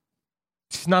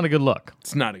 It's not a good look.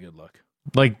 It's not a good look.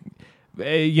 Like,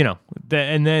 you know,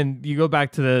 and then you go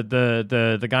back to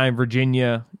the guy in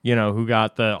Virginia, you know, who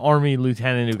got the Army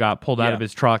lieutenant who got pulled out of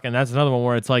his truck, and that's another one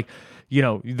where it's like, you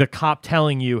know, the cop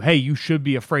telling you, "Hey, you should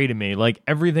be afraid of me." Like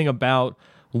everything about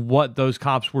what those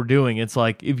cops were doing, it's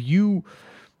like if you're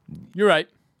right.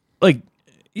 Like,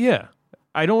 yeah.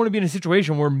 I don't want to be in a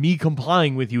situation where me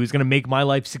complying with you is going to make my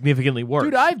life significantly worse.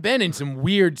 Dude, I've been in some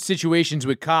weird situations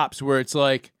with cops where it's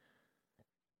like,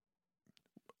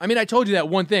 I mean, I told you that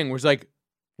one thing where it's like,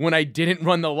 when I didn't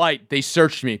run the light, they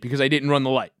searched me because I didn't run the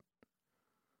light.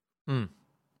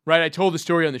 Right? I told the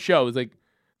story on the show. It's like,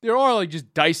 there are like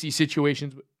just dicey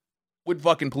situations with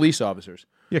fucking police officers.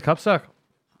 Yeah, cops suck.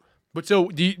 But so,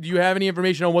 do you have any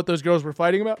information on what those girls were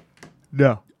fighting about?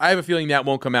 No. I have a feeling that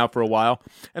won't come out for a while.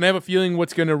 And I have a feeling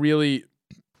what's going to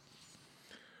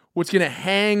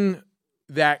hang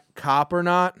that cop or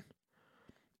not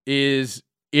is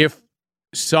if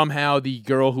somehow the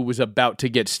girl who was about to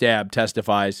get stabbed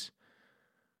testifies.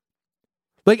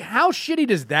 Like, how shitty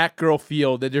does that girl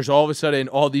feel that there's all of a sudden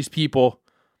all these people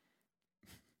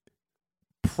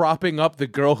propping up the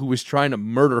girl who was trying to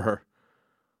murder her?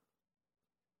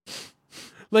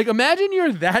 Like, imagine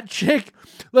you're that chick.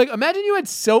 Like, imagine you had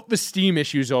self-esteem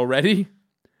issues already.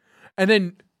 And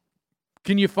then,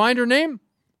 can you find her name?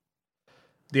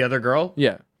 The other girl?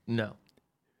 Yeah. No.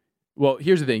 Well,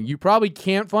 here's the thing. You probably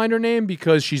can't find her name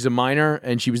because she's a minor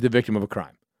and she was the victim of a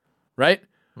crime, right?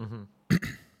 Mm-hmm.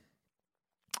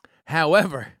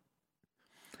 However,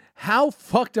 how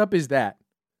fucked up is that?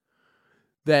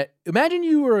 That imagine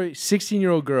you were a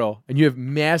 16-year-old girl and you have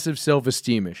massive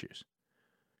self-esteem issues.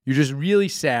 You're just really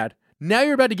sad. Now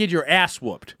you're about to get your ass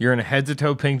whooped. You're in a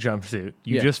head-to-toe pink jumpsuit.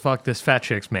 You just fucked this fat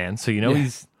chick's man, so you know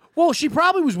he's... Well, she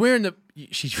probably was wearing the...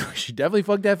 She definitely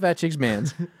fucked that fat chick's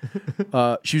man's.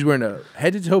 She was wearing a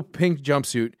head-to-toe pink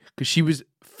jumpsuit because she was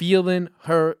feeling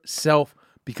herself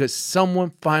because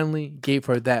someone finally gave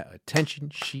her that attention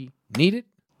she needed.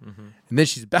 Mm-hmm. And then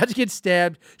she's about to get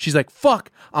stabbed. She's like,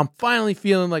 fuck, I'm finally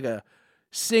feeling like a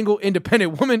single,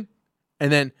 independent woman.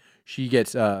 And then she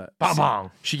gets...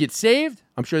 Bong. She gets saved.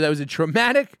 I'm sure that was a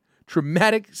traumatic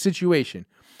situation.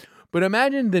 But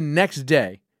imagine the next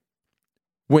day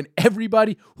when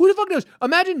everybody... Who the fuck knows?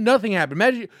 Imagine nothing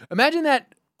happened. Imagine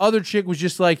that other chick was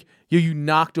just like, yo, you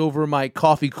knocked over my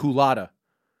coffee culotta.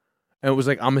 And it was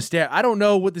like, I'm a stab. I don't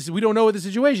know what this... We don't know what the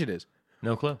situation is.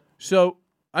 No clue. So...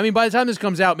 I mean, by the time this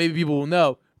comes out, maybe people will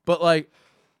know. But like,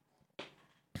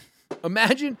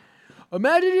 imagine you're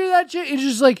that chick. You're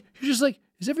just like,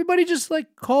 is everybody just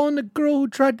like calling the girl who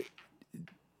tried to,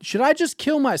 should I just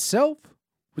kill myself?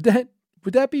 Would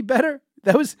that be better?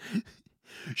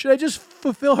 Should I just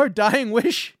fulfill her dying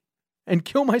wish and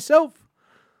kill myself?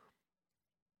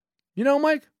 You know,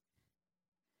 Mike?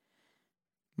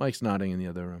 Mike's nodding in the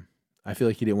other room. I feel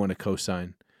like he didn't want to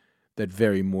co-sign that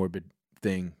very morbid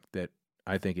thing that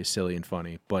I think is silly and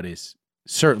funny, but is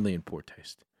certainly in poor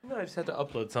taste. No, I just had to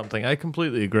upload something. I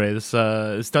completely agree. This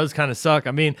does kind of suck.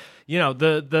 I mean, you know,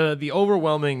 the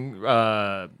overwhelming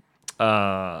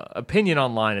opinion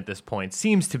online at this point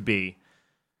seems to be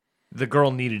the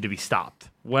girl needed to be stopped.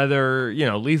 Whether, you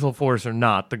know, lethal force or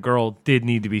not, the girl did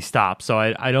need to be stopped. So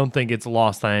I don't think it's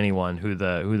lost on anyone who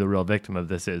the real victim of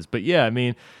this is. But yeah, I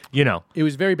mean, you know, it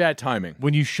was very bad timing.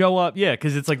 When you show up, yeah,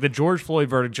 because it's like the George Floyd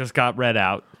verdict just got read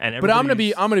out, and but I'm gonna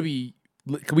be.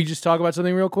 Can we just talk about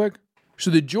something real quick? So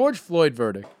the George Floyd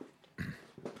verdict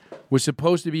was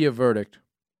supposed to be a verdict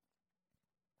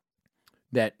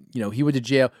that, you know, he went to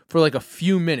jail for like a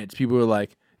few minutes. People were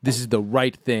like, "This is the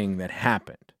right thing that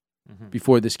happened."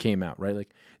 Before this came out, right?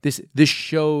 Like this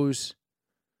shows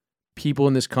people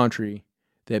in this country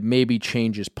that maybe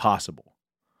change is possible.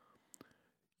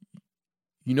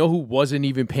 You know who wasn't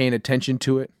even paying attention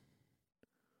to it?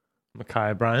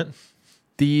 Ma'Khia Bryant.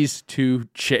 These two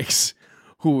chicks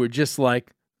who were just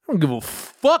like, I don't give a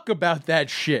fuck about that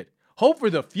shit. Hope for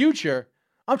the future.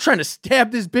 I'm trying to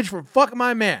stab this bitch for fucking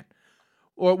my man.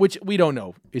 Or which we don't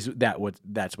know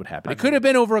that's what happened. It could have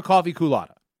been over a coffee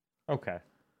culotta. Okay.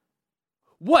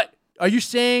 What are you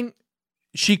saying?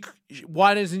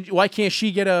 Why can't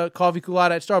she get a coffee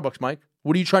culotta at Starbucks, Mike?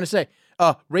 What are you trying to say?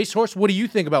 Racehorse, what do you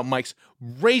think about Mike's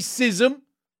racism?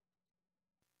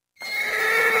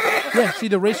 Yeah, see,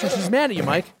 the racehorse is mad at you,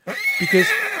 Mike, because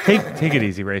take it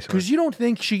easy, racehorse. Because you don't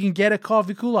think she can get a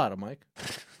coffee culotta, Mike.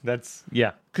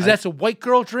 Because that's a white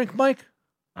girl drink, Mike.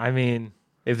 I mean,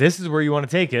 if this is where you want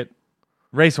to take it,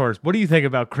 racehorse. What do you think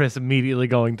about Chris immediately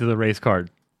going to the race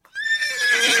card?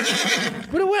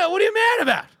 What are you mad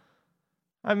about?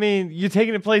 I mean, you're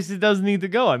taking it places it doesn't need to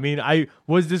go. I mean,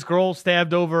 was this girl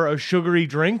stabbed over a sugary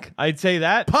drink? I'd say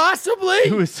that. Possibly.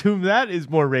 To assume that is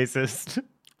more racist.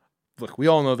 Look, we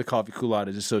all know the coffee culotta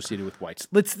is associated with whites.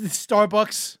 Let's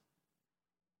Starbucks.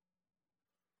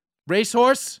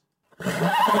 Racehorse.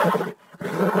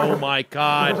 Oh my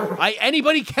God.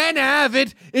 Anybody can have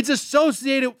it. It's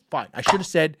associated. Fine. I should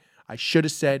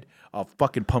have said a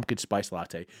fucking pumpkin spice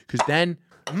latte. Because then,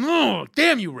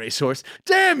 damn you, racehorse.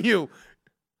 Damn you.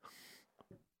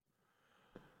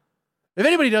 If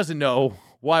anybody doesn't know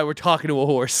why we're talking to a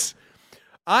horse,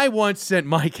 I once sent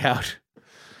Mike out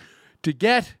to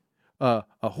get a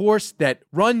horse that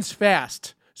runs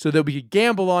fast so that we could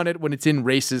gamble on it when it's in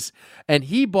races. And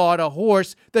he bought a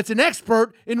horse that's an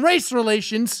expert in race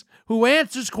relations who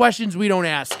answers questions we don't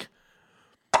ask.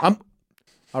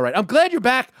 All right. I'm glad you're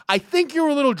back. I think you're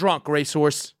a little drunk,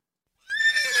 racehorse.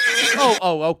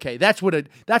 Oh, okay. That's what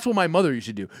my mother used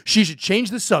to do. She should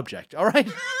change the subject. All right.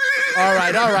 All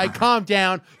right. Calm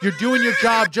down. You're doing your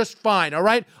job just fine. All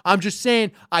right. I'm just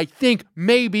saying, I think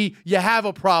maybe you have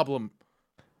a problem.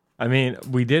 I mean,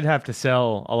 we did have to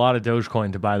sell a lot of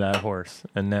Dogecoin to buy that horse,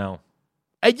 and now.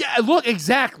 Yeah, look,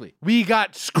 exactly. We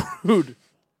got screwed.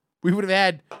 We would have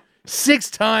had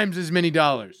 6 times as many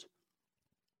dollars.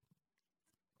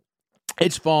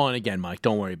 It's falling again, Mike.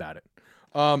 Don't worry about it.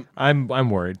 I'm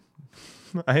worried.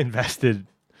 I invested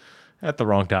at the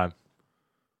wrong time.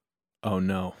 Oh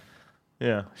no.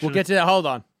 Yeah. We'll get to that. Hold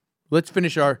on. Let's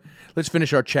finish our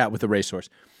chat with the racehorse.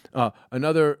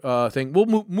 Another thing.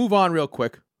 We'll move on real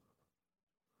quick.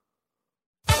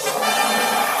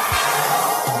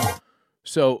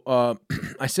 So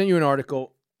I sent you an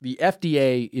article. The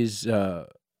FDA is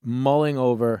mulling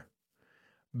over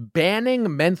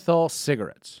banning menthol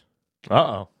cigarettes.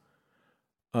 Uh-oh.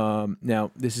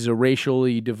 Now, this is a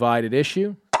racially divided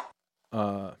issue.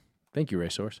 Thank you,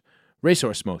 Racehorse.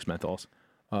 Racehorse smokes menthols,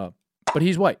 but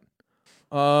he's white.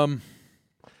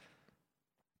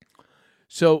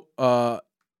 So,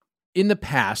 in the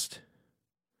past,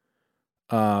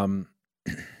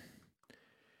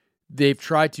 they've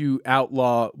tried to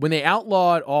outlaw, when they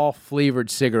outlawed all flavored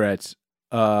cigarettes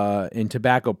and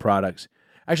tobacco products.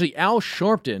 Actually, Al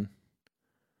Sharpton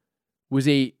was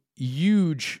a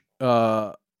huge,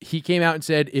 he came out and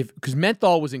said, because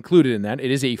menthol was included in that,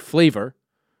 it is a flavor.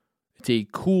 It's a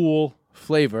cool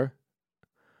flavor.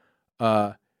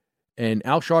 And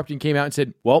Al Sharpton came out and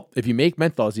said, well, if you make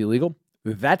menthols illegal,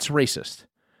 that's racist.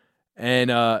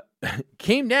 And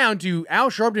came down to Al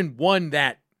Sharpton won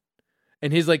that.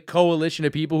 And his like coalition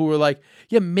of people who were like,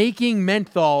 yeah, making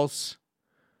menthols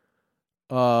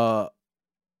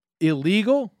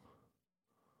illegal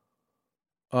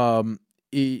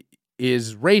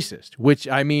is racist. Which,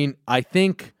 I mean, I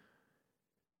think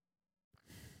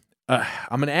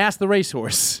I'm going to ask the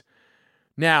racehorse.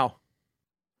 Now,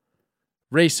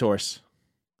 racehorse,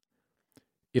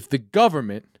 if the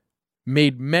government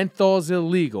made menthols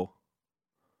illegal,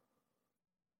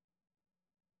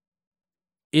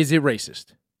 is it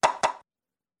racist?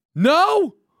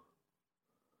 No?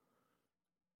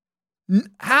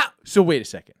 How? So wait a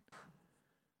second.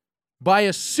 By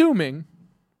assuming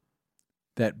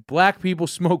that black people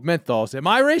smoke menthols, am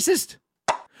I racist?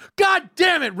 God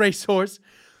damn it, racehorse.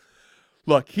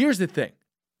 Look, here's the thing.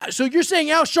 So you're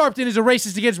saying Al Sharpton is a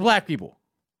racist against black people?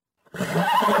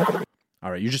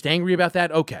 All right, you're just angry about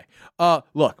that? Okay.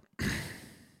 Look.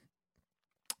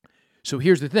 So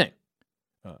here's the thing.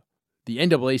 The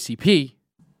NAACP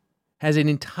has an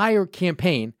entire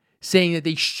campaign saying that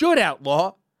they should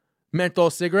outlaw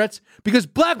menthol cigarettes because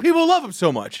black people love them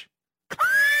so much.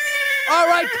 All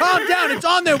right, calm down. It's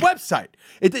on their website.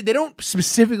 They don't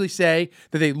specifically say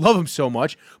that they love them so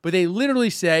much, but they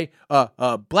literally say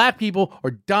black people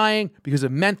are dying because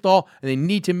of menthol and they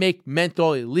need to make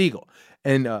menthol illegal.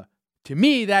 And to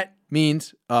me, that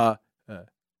means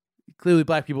clearly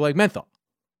black people like menthol.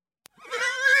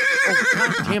 Oh,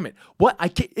 God damn it. What? I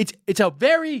can't, it's a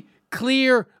very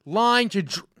clear line to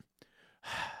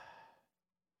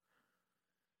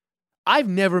I've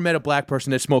never met a black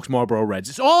person that smokes Marlboro Reds.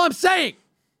 That's all I'm saying.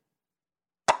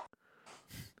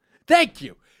 Thank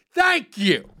you. Thank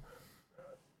you.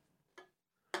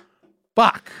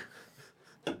 Fuck.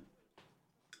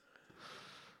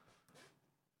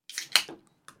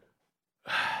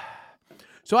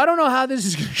 So I don't know how this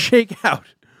is going to shake out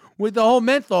with the whole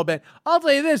menthol ban. I'll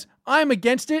tell you this. I'm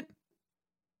against it.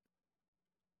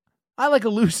 I like a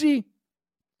Lucy.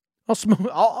 I'll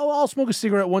smoke a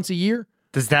cigarette once a year.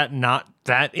 Does that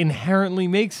inherently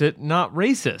makes it not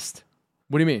racist?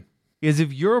 What do you mean? Because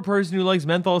if you're a person who likes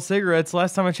menthol cigarettes,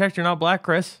 last time I checked, you're not black,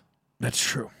 Chris. That's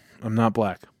true. I'm not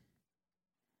black.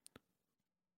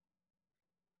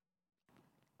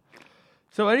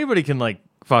 So anybody can like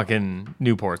fucking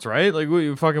Newports, right? Like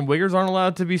fucking wiggers aren't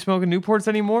allowed to be smoking Newports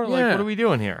anymore? Like, what are we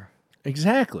doing here?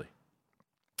 Exactly.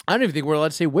 I don't even think we're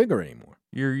allowed to say wigger anymore.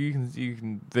 You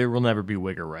can. There will never be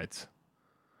wigger rights.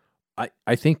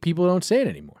 I think people don't say it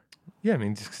anymore. Yeah, I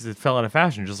mean, just because it fell out of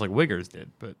fashion, just like wiggers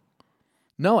did. But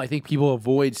no, I think people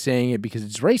avoid saying it because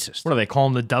it's racist. What are they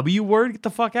calling the W word? Get the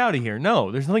fuck out of here!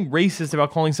 No, there's nothing racist about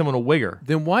calling someone a wigger.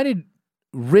 Then why did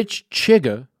Rich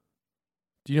Chigga?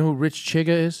 Do you know who Rich Chigga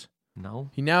is? No.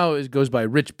 He now goes by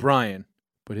Rich Brian,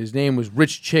 but his name was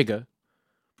Rich Chigga.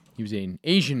 He was an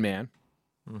Asian man.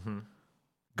 Mm-hmm.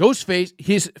 Ghostface,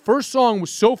 his first song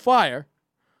was so fire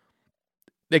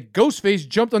that Ghostface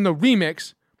jumped on the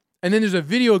remix, and then there's a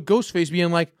video of Ghostface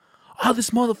being like, oh, this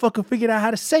motherfucker figured out how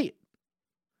to say it.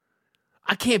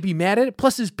 I can't be mad at it.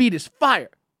 Plus, this beat is fire.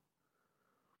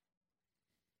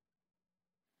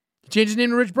 He changed his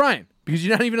name to Rich Brian because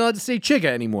you're not even allowed to say Chigga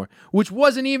anymore, which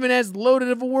wasn't even as loaded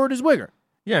of a word as wigger.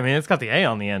 Yeah, I mean, it's got the A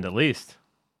on the end at least.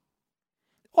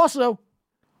 Also,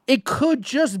 it could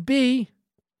just be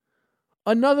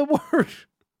another word.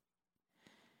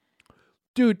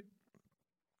 Dude,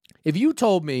 if you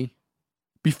told me,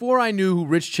 before I knew who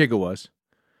Rich Chigga was,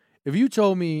 if you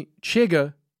told me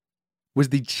Chigga was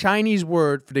the Chinese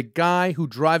word for the guy who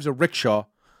drives a rickshaw,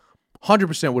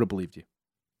 100% would have believed you.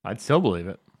 I'd still believe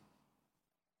it.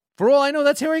 For all I know,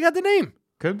 that's how he got the name.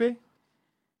 Could be.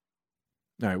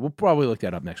 All right, we'll probably look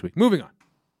that up next week. Moving on.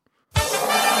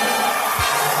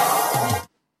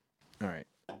 All right,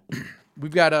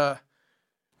 we've got a.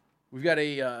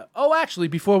 Actually,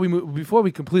 before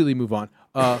we completely move on,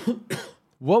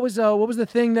 what was the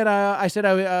thing that I said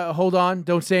hold on,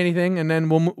 don't say anything, and then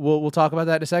we'll talk about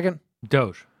that in a second.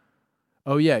 Doge.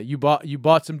 Oh yeah, you bought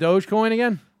some Dogecoin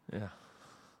again? Yeah.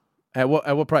 At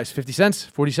what price? 50 cents?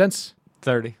 40 cents?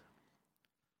 30.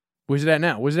 Where's it at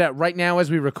now? Where's it at right now as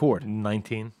we record?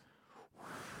 19.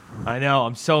 I know.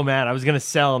 I'm so mad. I was gonna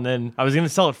sell, and then I was gonna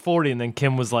sell at 40, and then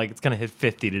Kim was like, "It's gonna hit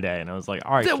 50 today," and I was like,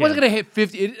 "All right." It wasn't gonna hit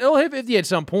 50. It'll hit 50 at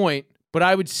some point, but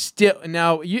I would still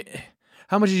now.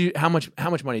 How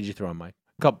much money did you throw in, Mike?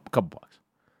 Couple bucks.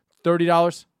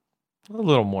 $30. A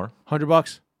little more.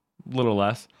 $100. A little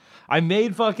less. I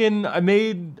made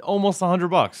almost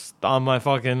 $100 on my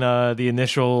fucking the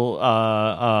initial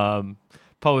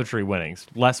poetry winnings.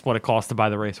 Less what it cost to buy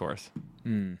the racehorse.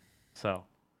 So.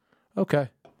 Okay.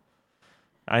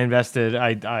 I invested,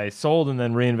 I sold and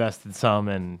then reinvested some,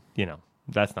 and,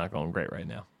 that's not going great right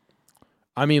now.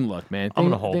 I mean, look, man. I'm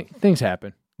going to hold. Things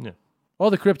happen. Yeah. All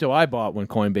the crypto I bought when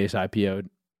Coinbase IPO'd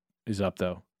is up,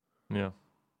 though. Yeah.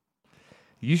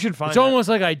 You should find It's almost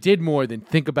like I did more than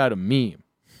think about a meme.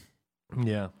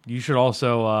 Yeah. You should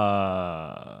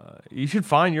also, you should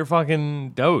find your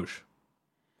fucking Doge.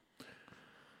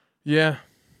 Yeah.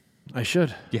 I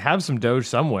should. You have some Doge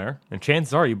somewhere, and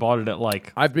chances are you bought it at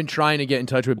like... I've been trying to get in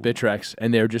touch with Bittrex,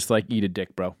 and they're just like, eat a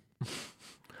dick, bro.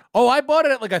 Oh, I bought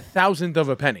it at like 1,000th of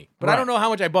a penny. But I don't know how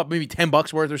much I bought, maybe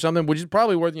 $10 worth or something, which is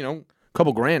probably worth, a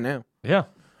couple grand now. Yeah.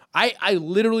 I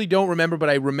literally don't remember, but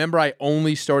I remember I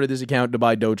only started this account to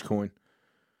buy Dogecoin.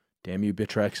 Damn you,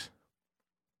 Bittrex.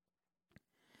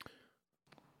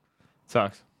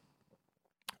 Sucks.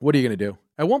 What are you going to do?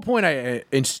 At one point, I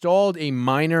installed a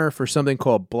miner for something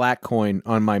called Blackcoin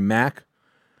on my Mac,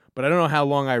 but I don't know how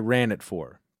long I ran it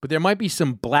for. But there might be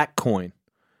some Blackcoin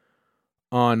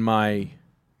on my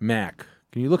Mac.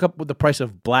 Can you look up what the price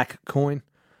of Blackcoin?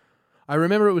 I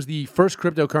remember it was the first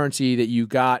cryptocurrency that you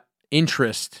got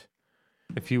interest.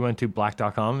 If you went to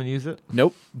black.com and used it?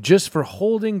 Nope. Just for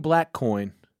holding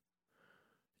Blackcoin,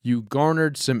 you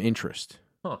garnered some interest.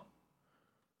 Huh.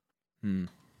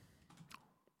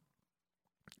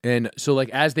 And so, like,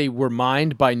 as they were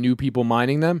mined by new people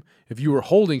mining them, if you were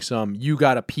holding some, you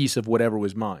got a piece of whatever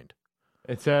was mined.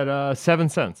 It's at 7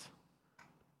 cents.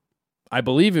 I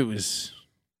believe it was...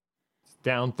 It's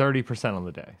down 30% on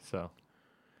the day, so...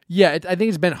 Yeah, I think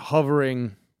it's been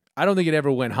hovering... I don't think it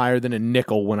ever went higher than a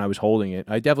nickel when I was holding it.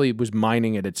 I definitely was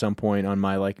mining it at some point on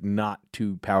my, like, not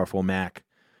too powerful Mac.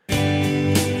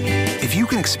 If you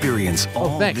can experience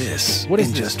all this what is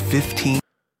in this? just 15...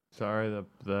 Sorry,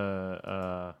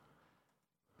 the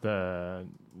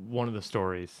one of the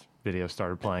stories video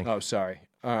started playing. Oh, sorry.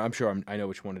 I'm sure I know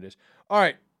which one it is. All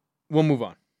right, we'll move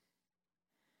on.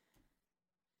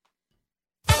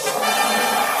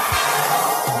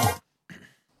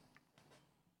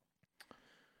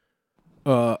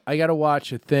 I got to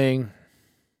watch a thing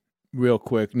real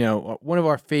quick. Now, one of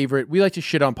our favorite... We like to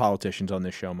shit on politicians on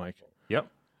this show, Mike. Yep.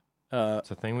 It's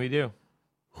a thing we do.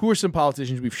 Who are some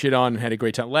politicians we've shit on and had a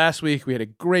great time? Last week, we had a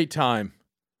great time.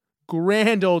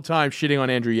 Grand old time shitting on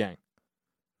Andrew Yang.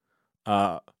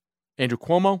 Andrew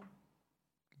Cuomo,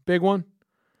 big one.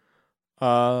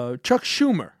 Chuck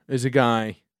Schumer is a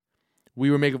guy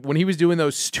we were making... When he was doing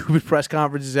those stupid press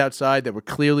conferences outside that were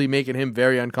clearly making him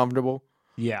very uncomfortable.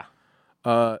 Yeah.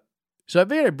 So I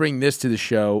figured I'd bring this to the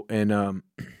show. And how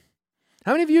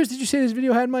many views did you say this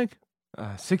video had, Mike?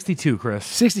 62, Chris.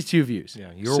 62 views.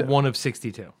 Yeah, you're one of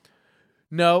 62.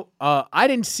 No, I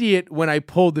didn't see it when I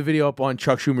pulled the video up on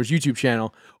Chuck Schumer's YouTube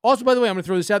channel. Also, by the way, I'm going to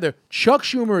throw this out there. Chuck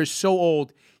Schumer is so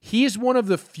old. He is one of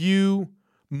the few...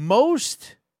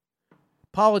 Most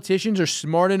politicians are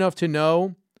smart enough to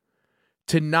know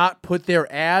to not put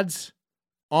their ads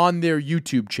on their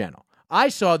YouTube channel. I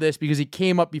saw this because it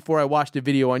came up before I watched the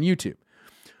video on YouTube.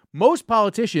 Most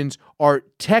politicians are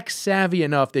tech savvy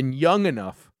enough and young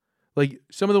enough, like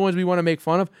some of the ones we want to make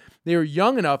fun of, they are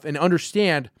young enough and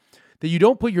understand that you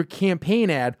don't put your campaign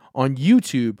ad on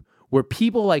YouTube where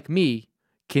people like me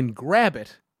can grab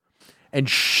it and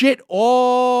shit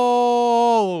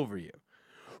all over you,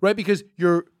 right? Because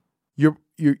your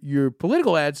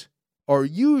political ads are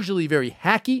usually very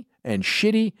hacky and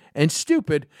shitty and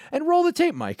stupid. And roll the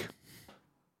tape, Mike.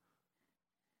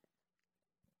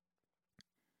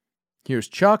 Here's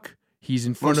Chuck. He's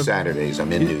in front Most of... Saturdays,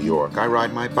 I'm in New York. I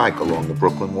ride my bike along the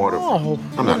Brooklyn waterfront. Oh,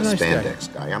 I'm not a nice guy.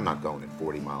 spandex guy. I'm not going at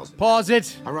 40 miles an hour. Pause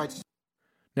it. I ride...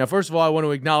 Now, first of all, I want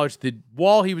to acknowledge the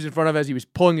wall he was in front of as he was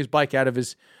pulling his bike out of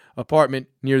his apartment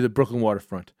near the Brooklyn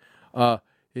waterfront.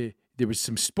 there was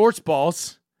some sports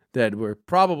balls that were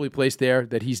probably placed there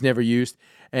that he's never used.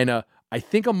 And I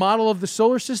think a model of the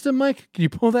solar system, Mike. Can you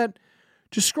pull that?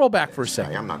 Just scroll back for a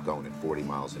second. I'm not going at 40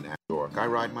 miles an hour. New York. I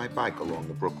ride my bike along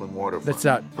the Brooklyn waterfront. That's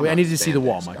not. I'm I need to a see the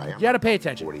wall, spandex Mike. guy. You I'm got to not pay going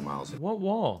attention. 40 miles an hour. What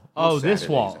wall? On Oh, this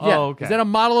wall. Saturdays. Yeah. Oh, okay. Is that a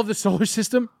model of the solar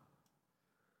system?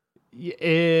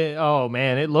 Oh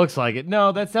man, it looks like it.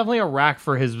 No, that's definitely a rack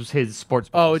for his sports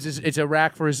Oh, balls. it's a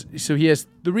rack for his. So he has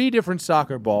 3 different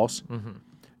soccer balls,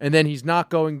 and then he's not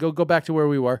going. Go back to where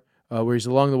we were, where he's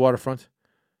along the waterfront.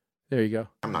 There you go.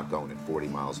 I'm not going at 40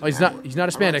 miles an Oh, he's hour. not- he's not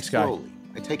a I ride spandex guy. slowly.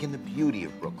 I take in the beauty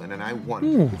of Brooklyn, and I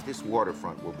wonder if this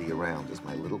waterfront will be around as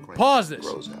my little Pause grandson this.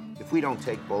 grows up. If we don't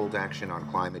take bold action on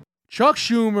climate Chuck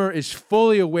Schumer is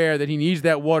fully aware that he needs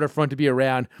that waterfront to be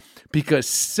around because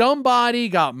somebody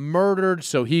got murdered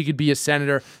so he could be a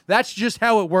senator. That's just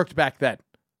how it worked back then.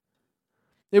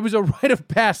 It was a rite of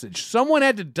passage. Someone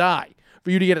had to die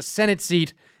for you to get a Senate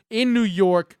seat in New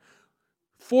York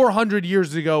 400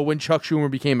 years ago when Chuck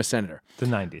Schumer became a senator. the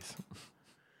 90s.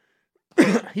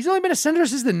 He's only been a senator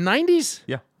since the 90s?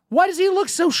 Yeah. Why does he look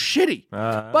so shitty?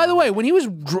 By the way, when he was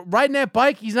riding that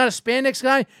bike, he's not a spandex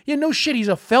guy. Yeah, no shit, he's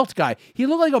a felt guy. He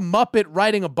looked like a Muppet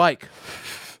riding a bike.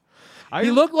 He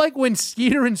looked like when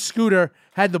Skeeter and Scooter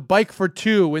had the bike for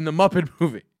 2 in the Muppet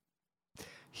movie.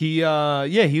 He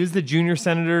was the junior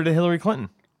senator to Hillary Clinton.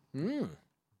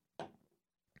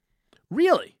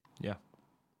 Really? Yeah.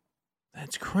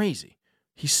 That's crazy.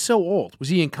 He's so old. Was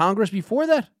he in Congress before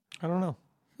that? I don't know.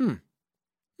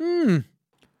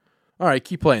 All right,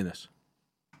 keep playing this.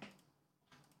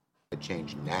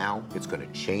 change now, it's going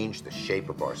to change the shape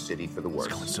of our city for the worse.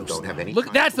 going so We don't slow. have any Look,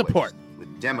 time that's to the part. waste.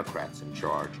 With Democrats in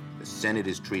charge, the Senate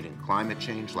is treating climate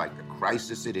change like the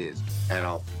crisis it is, and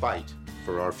I'll fight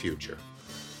for our future.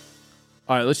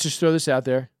 All right, let's just throw this out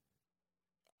there.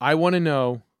 I want to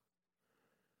know.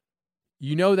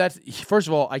 You know that, first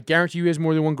of all, I guarantee you he has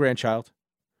more than one grandchild.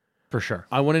 For sure.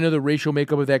 I want to know the racial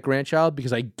makeup of that grandchild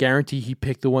because I guarantee he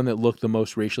picked the one that looked the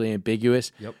most racially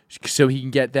ambiguous. Yep. So he can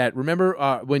get that. Remember,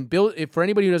 when Bill, for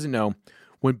anybody who doesn't know,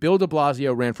 when Bill de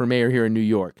Blasio ran for mayor here in New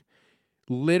York,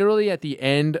 literally at the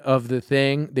end of the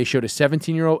thing, they showed a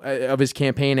 17-year-old of his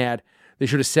campaign ad. They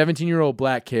showed a 17-year-old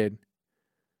black kid.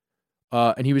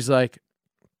 And he was like,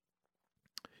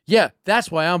 yeah, that's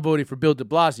why I'm voting for Bill de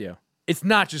Blasio. It's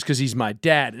not just because he's my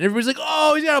dad. And everybody's like,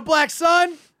 oh, he's got a black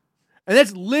son? And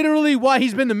that's literally why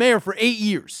he's been the mayor for 8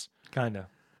 years. Kind of.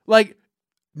 Like,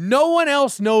 no one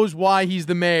else knows why he's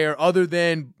the mayor other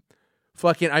than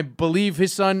fucking, I believe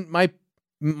his son might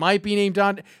be named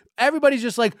Don. Everybody's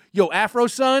just like, yo, Afro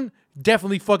son,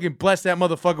 definitely fucking bless that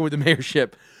motherfucker with the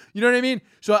mayorship. You know what I mean?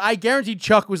 So I guarantee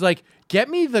Chuck was like, get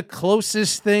me the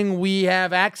closest thing we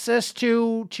have access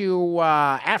to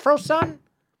Afro son?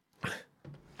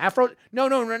 No,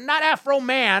 not Afro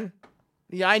man.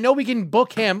 Yeah, I know we can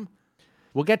book him.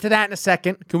 We'll get to that in a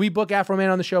second. Can we book Afro Man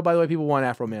on the show? By the way, people want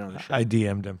Afro Man on the show. I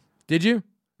DM'd him. Did you?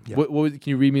 Yeah. Can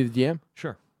you read me the DM?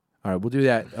 Sure. All right, we'll do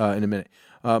that in a minute.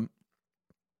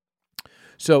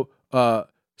 So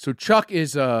Chuck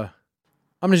is I'm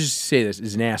gonna just say this,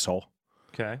 is an asshole.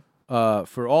 Okay.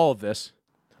 For all of this.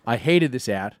 I hated this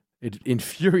ad. It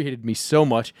infuriated me so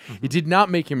much. It did not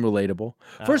make him relatable.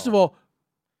 First of all,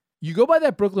 you go by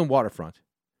that Brooklyn waterfront.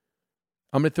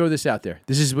 I'm gonna throw this out there.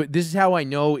 This is how I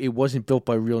know it wasn't built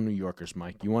by real New Yorkers,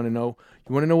 Mike. You want to know?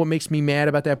 You want to know what makes me mad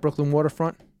about that Brooklyn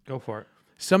waterfront? Go for it.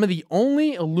 Some of the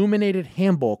only illuminated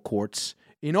handball courts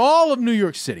in all of New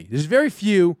York City. There's very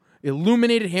few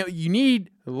illuminated You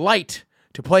need light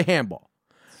to play handball.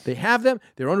 They have them.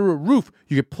 They're under a roof.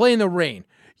 You can play in the rain.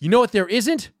 You know what there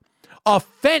isn't? A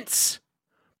fence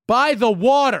by the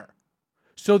water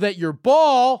so that your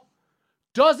ball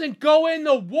doesn't go in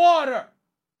the water.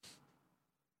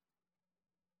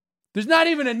 There's not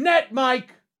even a net,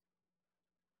 Mike.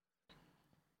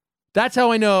 That's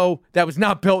how I know that was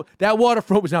not built. That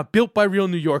waterfront was not built by real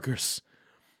New Yorkers.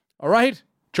 All right?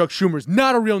 Chuck Schumer's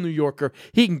not a real New Yorker.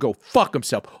 He can go fuck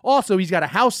himself. Also, he's got a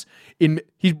house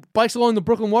he bikes along the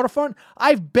Brooklyn waterfront.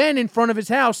 I've been in front of his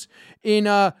house in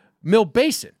Mill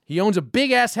Basin. He owns a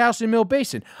big-ass house in Mill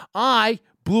Basin. I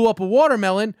blew up a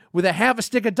watermelon with a half a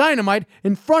stick of dynamite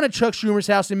in front of Chuck Schumer's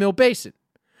house in Mill Basin.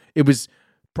 It was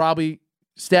probably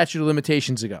statute of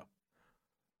limitations ago.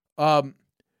 I'm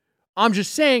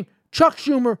just saying, Chuck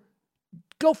Schumer,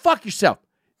 go fuck yourself.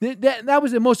 That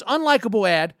was the most unlikable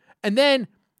ad. And then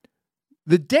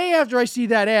the day after I see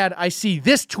that ad, I see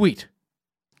this tweet.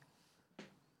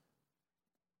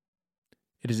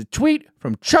 It is a tweet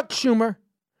from Chuck Schumer.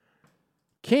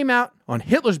 Came out on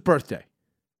Hitler's birthday.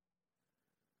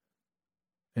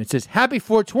 And it says, Happy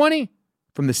 420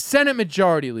 from the Senate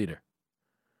Majority Leader.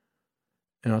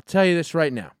 And I'll tell you this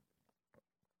right now.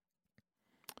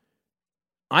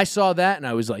 I saw that and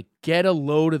I was like, get a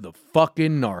load of the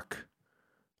fucking narc.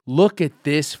 Look at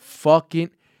this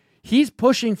fucking... He's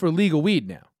pushing for legal weed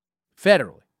now,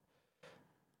 federally.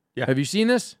 Yeah. Have you seen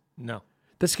this? No.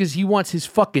 That's because he wants his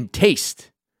fucking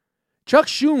taste. Chuck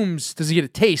Schumer doesn't get a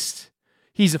taste.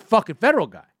 He's a fucking federal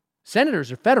guy.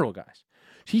 Senators are federal guys.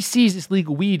 He sees this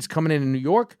legal weeds coming in New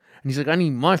York, and he's like, I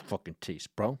need my fucking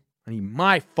taste, bro. I need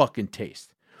my fucking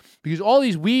taste. Because all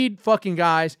these weed fucking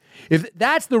guys, if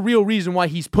that's the real reason why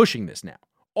he's pushing this now.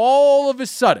 All of a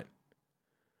sudden,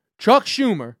 Chuck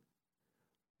Schumer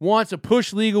wants to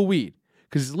push legal weed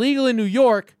because it's legal in New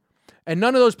York, and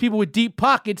none of those people with deep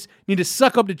pockets need to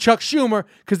suck up to Chuck Schumer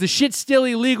because the shit's still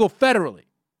illegal federally.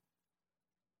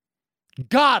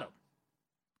 Got him.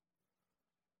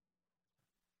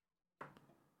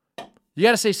 You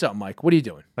got to say something, Mike. What are you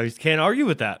doing? I just can't argue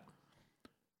with that.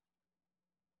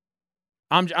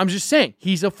 I'm just saying,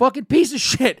 he's a fucking piece of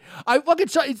shit. I fucking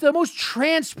saw, it's the most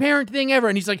transparent thing ever.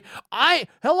 And he's like,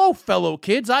 hello, fellow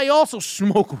kids. I also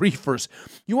smoke reefers.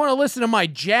 You want to listen to my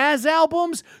jazz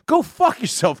albums? Go fuck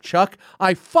yourself, Chuck.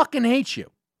 I fucking hate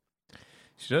you.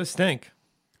 She does stink.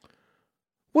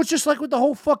 Well, it's just like with the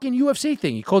whole fucking UFC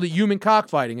thing. He called it human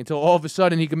cockfighting until all of a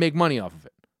sudden he could make money off of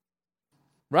it.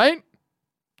 Right?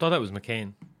 Thought that was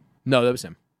McCain. No, that was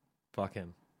him. Fuck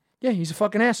him. Yeah, he's a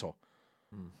fucking asshole.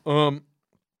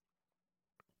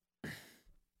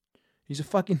 He's a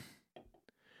fucking...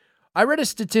 I read a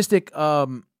statistic a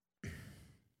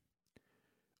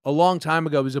long time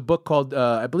ago. It was a book called,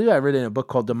 I believe I read it in a book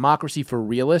called Democracy for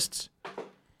Realists,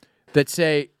 that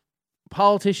say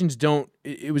politicians don't,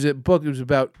 it was a book, it was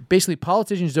about, basically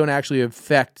politicians don't actually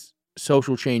affect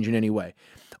social change in any way.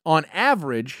 On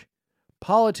average,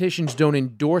 politicians don't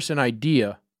endorse an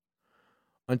idea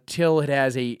until it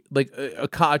has a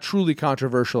truly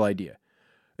controversial idea,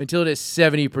 until it has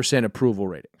 70% approval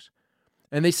ratings.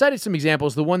 And they cited some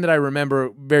examples. The one that I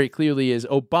remember very clearly is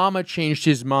Obama changed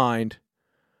his mind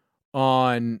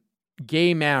on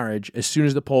gay marriage as soon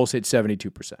as the polls hit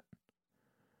 72%.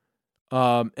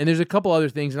 And there's a couple other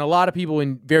things, and a lot of people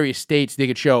in various states, they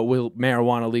could show with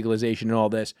marijuana legalization and all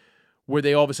this, where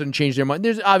they all of a sudden change their mind.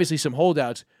 There's obviously some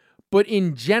holdouts, but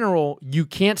in general, you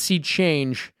can't see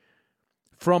change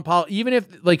from even if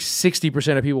like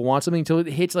 60% of people want something until it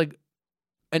hits like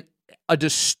a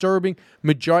disturbing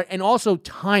majority. And also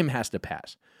time has to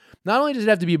pass. Not only does it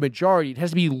have to be a majority, it has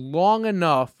to be long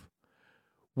enough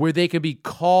where they can be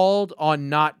called on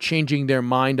not changing their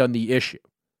mind on the issue.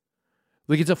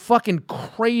 Like, it's a fucking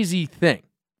crazy thing.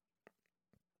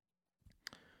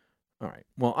 All right.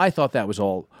 Well, I thought that was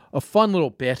all a fun little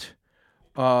bit.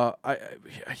 I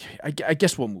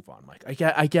guess we'll move on, Mike.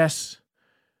 I guess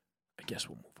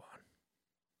we'll move on.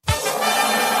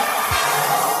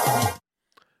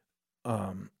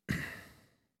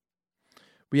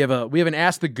 We have an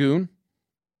Ask the Goon,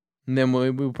 and then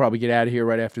we'll probably get out of here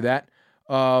right after that.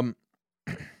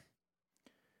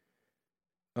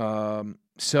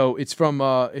 So it's from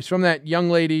that young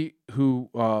lady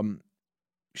who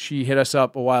she hit us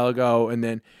up a while ago, and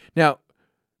then now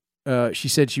she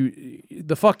said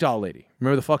the fuck doll lady.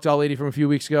 Remember the fuck doll lady from a few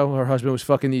weeks ago? Her husband was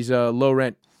fucking these low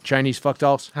rent Chinese fuck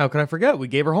dolls. How can I forget? We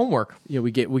gave her homework. Yeah,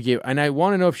 we gave, and I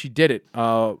want to know if she did it.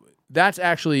 That's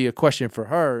actually a question for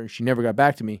her, and she never got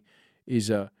back to me.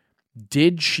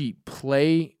 Did she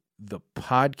play the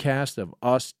podcast of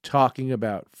us talking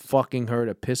about fucking her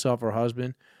to piss off her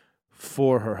husband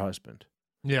for her husband?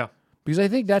 Yeah. Because I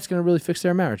think that's going to really fix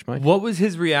their marriage, Mike. What was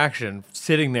his reaction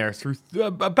sitting there through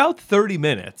about 30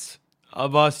 minutes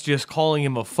of us just calling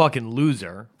him a fucking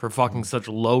loser for fucking such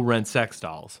low rent sex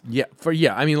dolls? Yeah,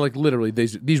 I mean, like literally,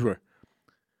 these were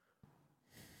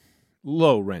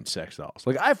low rent sex dolls.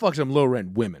 Like, I fucked some low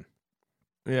rent women.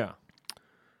 Yeah.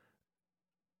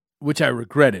 Which I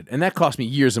regretted, and that cost me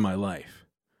years of my life.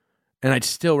 And I'd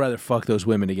still rather fuck those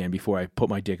women again before I put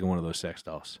my dick in one of those sex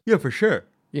dolls. Yeah, for sure.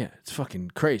 Yeah, it's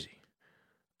fucking crazy.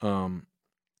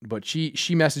 But she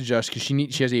messaged us because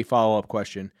she has a follow-up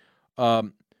question.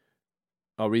 I'll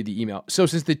read the email. So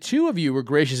since the two of you were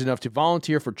gracious enough to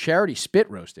volunteer for charity spit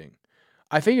roasting,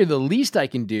 I figured the least I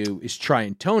can do is try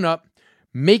and tone up,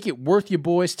 make it worth your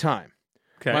boys' time.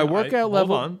 Okay, my workout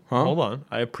level. Hold on.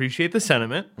 I appreciate the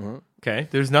sentiment. Okay,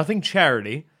 there's nothing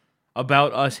charity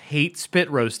about us hate spit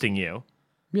roasting you.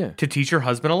 Yeah. To teach your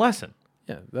husband a lesson.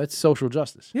 Yeah, that's social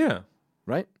justice. Yeah.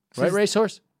 Right? Right,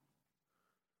 Racehorse?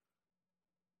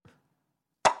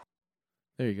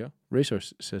 There you go.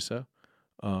 Racehorse says so.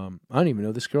 I don't even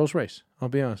know this girl's race. I'll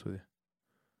be honest with you.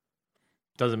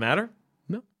 Does it matter?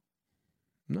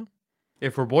 No.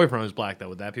 If her boyfriend was black, though,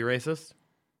 would that be racist?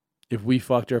 If we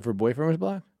fucked her if her boyfriend was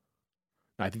black?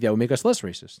 I think that would make us less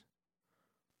racist.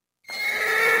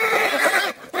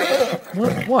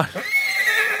 What?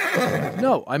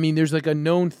 No, I mean, there's like a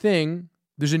known thing.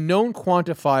 There's a known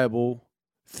quantifiable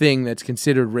thing that's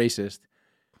considered racist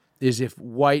is if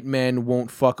white men won't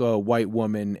fuck a white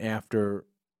woman after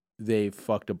they've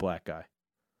fucked a black guy.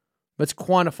 That's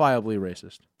quantifiably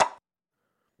racist.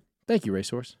 Thank you,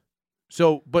 Racehorse.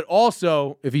 So, but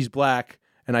also, if he's black,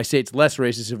 and I say it's less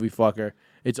racist if we fuck her,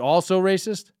 it's also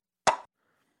racist?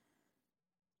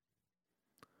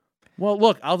 Well,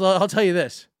 look, I'll tell you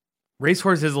this.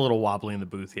 Racehorse is a little wobbly in the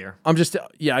booth here.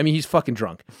 He's fucking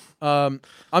drunk. I'm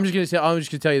just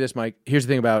gonna tell you this, Mike. Here's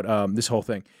the thing about this whole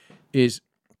thing is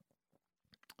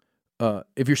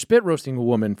if you're spit roasting a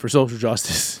woman for social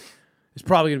justice, it's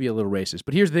probably gonna be a little racist.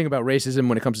 But here's the thing about racism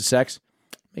when it comes to sex,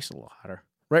 it makes it a little hotter.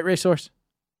 Right, Racehorse?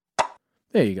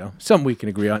 There you go. Something we can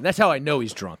agree on. That's how I know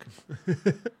he's drunk.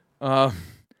 All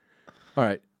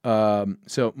right.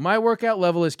 So my workout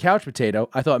level is couch potato.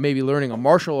 I thought maybe learning a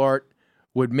martial art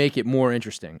would make it more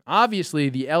interesting. Obviously,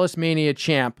 the Ellis Mania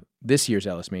champ, this year's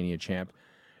Ellis Mania champ,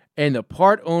 and the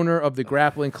part owner of the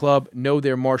grappling club know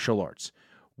their martial arts.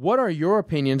 What are your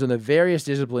opinions on the various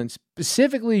disciplines,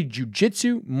 specifically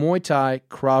jiu-jitsu, Muay Thai,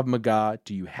 Krav Maga?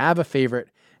 Do you have a favorite,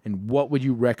 and what would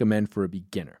you recommend for a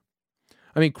beginner?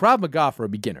 I mean, Krav Maga for a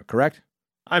beginner, correct?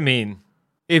 I mean,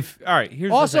 here's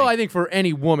also, the thing. I think for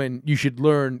any woman, you should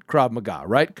learn Krav Maga,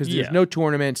 right? Because there's no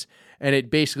tournaments, and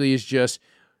it basically is just,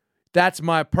 that's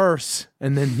my purse,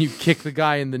 and then you kick the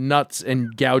guy in the nuts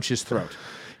and gouge his throat.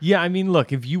 Yeah, I mean,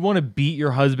 look, if you want to beat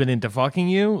your husband into fucking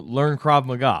you, learn Krav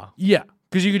Maga. Yeah,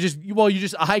 because you could you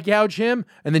just eye gouge him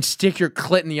and then stick your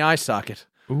clit in the eye socket.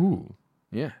 Ooh.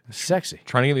 Yeah, sexy.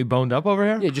 Trying to get me boned up over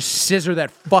here? Yeah, just scissor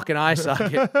that fucking eye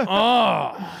socket.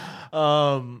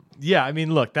 Oh. Yeah, I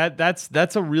mean, look,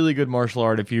 that's a really good martial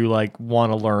art if you like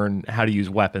want to learn how to use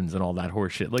weapons and all that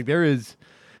horse shit. Like there is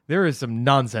some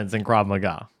nonsense in Krav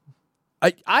Maga.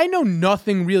 I know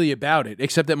nothing really about it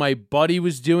except that my buddy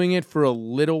was doing it for a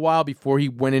little while before he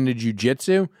went into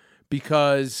jiu-jitsu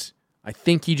because I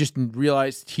think he just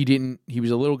realized he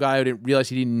was a little guy who didn't realize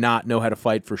he did not know how to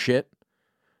fight for shit.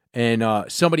 And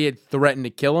somebody had threatened to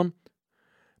kill him.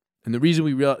 And the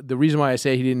reason why I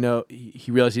say he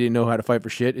realized he didn't know how to fight for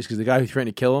shit is because the guy who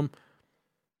threatened to kill him,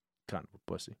 kind of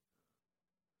a pussy.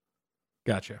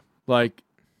 Gotcha. Like,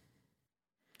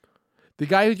 the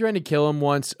guy who threatened to kill him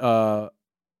once, there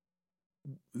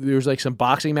was like some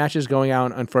boxing matches going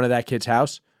on in front of that kid's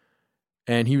house.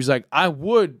 And he was like, I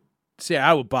would say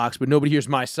I would box, but nobody here's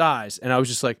my size. And I was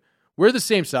just like, we're the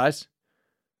same size.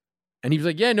 And he was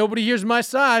like, yeah, nobody here's my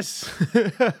size.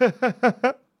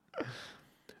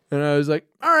 And I was like,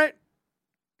 all right,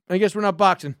 I guess we're not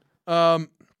boxing. So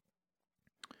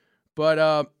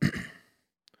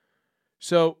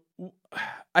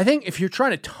I think if you're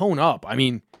trying to tone up, I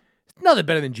mean, it's nothing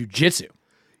better than jiu-jitsu.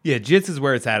 Yeah, jiu-jitsu is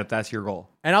where it's at if that's your goal.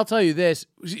 And I'll tell you this,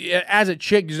 as a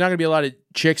chick, there's not going to be a lot of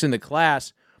chicks in the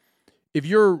class. If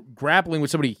you're grappling with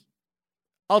somebody,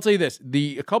 I'll tell you this,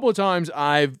 a couple of times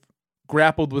I've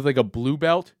grappled with like a blue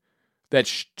belt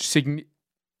that's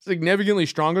significantly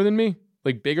stronger than me,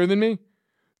 like bigger than me.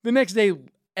 The next day,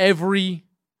 every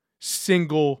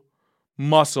single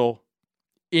muscle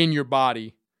in your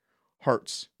body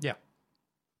hurts. Yeah.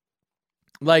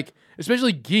 Like,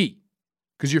 especially gi,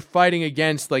 because you're fighting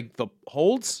against like the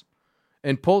holds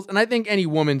and pulls. And I think any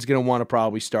woman's going to want to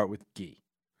probably start with gi.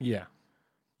 Yeah.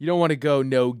 You don't want to go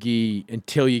no gi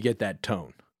until you get that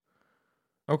tone.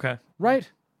 Okay.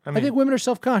 Right? I think women are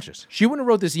self-conscious. She wouldn't have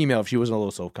wrote this email if she wasn't a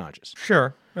little self-conscious.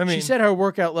 Sure. I mean, she said her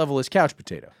workout level is couch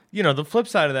potato. You know, the flip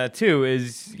side of that too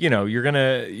is, you know, you're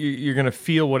gonna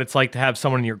feel what it's like to have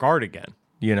someone in your guard again.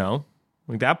 You know,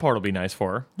 like that part will be nice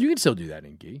for her. You can still do that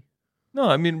in gi. No,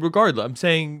 I mean, regardless, I'm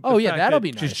saying. Oh yeah, that'll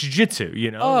be nice. Just jiu-jitsu,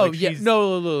 you know. Oh like yeah,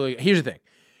 no. Here's the thing: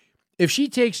 if she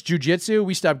takes jiu-jitsu,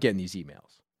 we stop getting these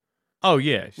emails. Oh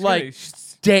yeah,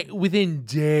 within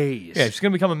days. Yeah, she's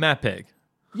gonna become a Matt Pig.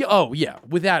 Yeah, oh yeah,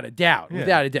 without a doubt, Yeah.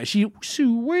 without a doubt. She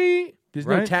sweet. There's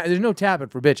Right? there's no tapping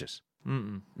for bitches.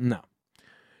 Mm-mm. No.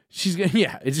 She's gonna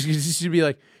she's gonna be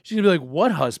like,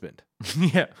 what husband?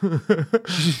 Yeah.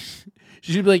 She's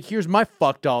gonna be like, here's my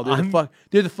fuck doll. They're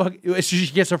the fuck. She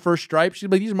gets her first stripe. She's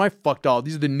like, these are my fuck doll.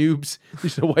 These are the noobs.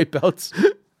 These are the white belts.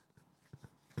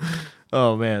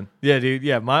 Oh man, yeah, dude.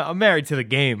 Yeah, I'm married to the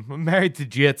game. I'm married to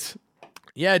jits.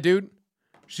 Yeah, dude.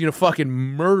 She's gonna fucking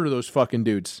murder those fucking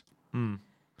dudes.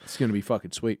 It's gonna be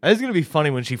fucking sweet. It's gonna be funny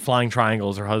when she flying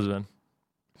triangles her husband.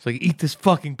 It's like, eat this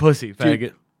fucking pussy, faggot.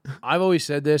 Dude, I've always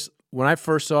said this when I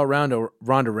first saw Ronda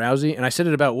Rousey, and I said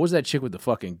it about, what was that chick with the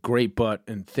fucking great butt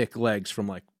and thick legs from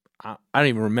like, I don't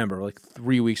even remember, like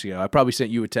 3 weeks ago. I probably sent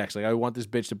you a text like, I want this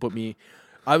bitch to put me.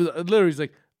 I literally was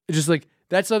like, just like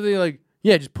that's something like,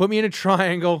 yeah, just put me in a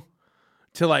triangle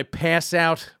till I pass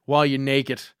out while you're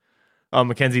naked. Oh,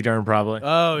 Mackenzie Dern probably.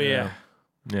 Oh yeah,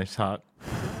 it's hot.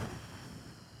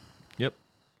 Yep.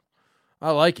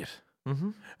 I like it. Mm-hmm.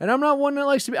 And I'm not one that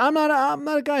likes to be. I'm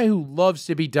not a guy who loves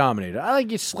to be dominated. I like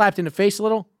get slapped in the face a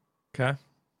little. Okay.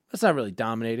 That's not really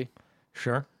dominating.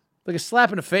 Sure. Like a slap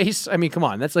in the face. I mean, come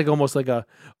on. That's like almost like a,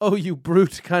 oh, you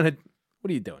brute kind of. What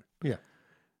are you doing? Yeah.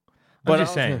 But I'm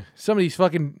just saying. Some of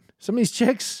these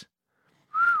chicks.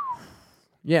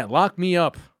 Yeah, lock me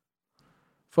up.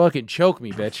 Fucking choke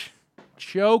me, bitch.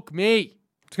 Choke me.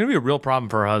 It's going to be a real problem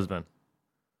for her husband.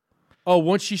 Oh,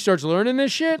 once she starts learning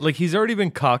this shit? Like, he's already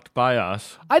been cucked by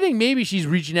us. I think maybe she's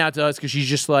reaching out to us because she's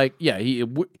just like, yeah,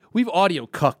 we've audio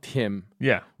cucked him.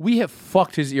 Yeah. We have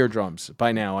fucked his eardrums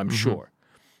by now, I'm sure.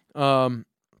 But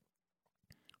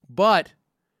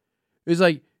it's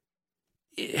like,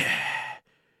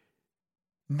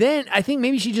 then I think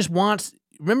maybe she just wants,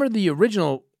 remember the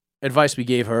original advice we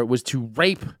gave her was to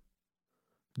rape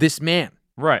this man.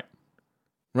 Right.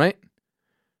 Right?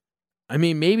 I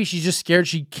mean, maybe she's just scared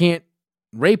she can't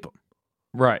rape him.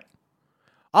 Right.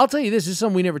 I'll tell you this is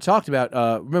something we never talked about.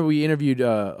 Remember we interviewed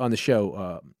on the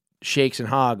show Shakes and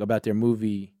Hogg about their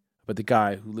movie about the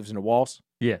guy who lives in the walls?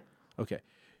 Yeah. Okay.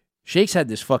 Shakes had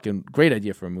this fucking great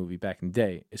idea for a movie back in the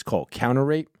day. It's called Counter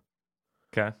Rape.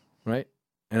 Okay. Right?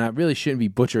 And I really shouldn't be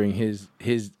butchering his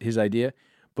idea,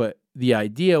 but the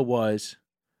idea was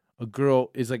a girl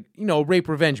is like, you know, a rape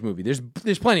revenge movie. There's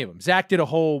plenty of them. Zach did a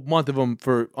whole month of them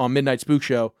on Midnight Spook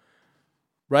Show,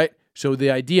 right? So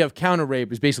the idea of counter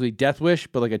rape is basically Death Wish,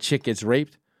 but like a chick gets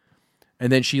raped,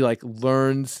 and then she like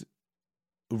learns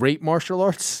rape martial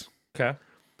arts. Okay.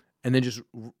 And then just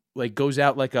like goes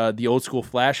out like the old school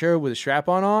flasher with a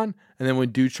strap-on on, and then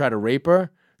when dudes try to rape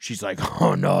her, she's like,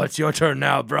 "Oh no, it's your turn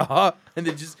now, brah," and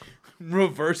then just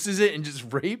reverses it and just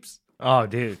rapes. Oh,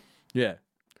 dude. Yeah.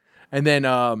 And then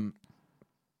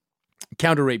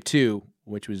Counter Rape 2,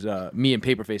 which was me and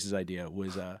Paperface's idea,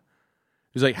 was it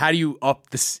was like, how do you up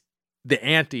the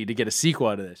ante to get a sequel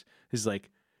out of this? It's like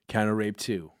Counter Rape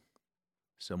 2.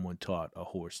 Someone taught a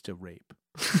horse to rape.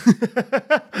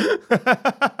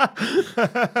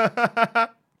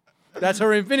 That's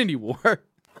her Infinity War.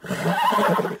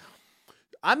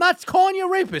 I'm not calling you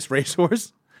a rapist,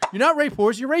 racehorse. You're not rape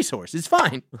horse, you're racehorse. It's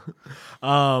fine.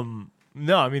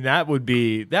 No, I mean that would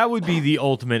be the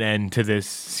ultimate end to this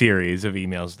series of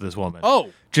emails to this woman.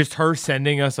 Oh. Just her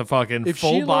sending us a fucking If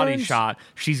full she body learns- shot.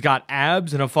 She's got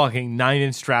abs and a fucking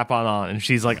 9-inch strap on, and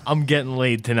she's like, I'm getting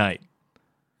laid tonight.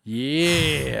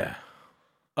 Yeah.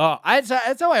 That's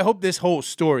how I hope this whole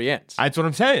story ends. That's what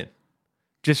I'm saying.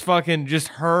 Just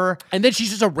her, And then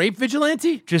she's just a rape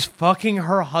vigilante? just fucking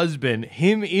her husband,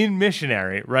 him in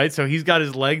missionary, right? So he's got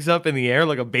his legs up in the air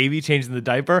like a baby changing the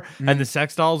diaper, and the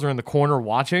sex dolls are in the corner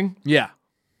watching. Yeah.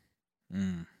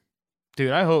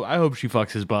 Dude, I hope she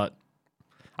fucks his butt.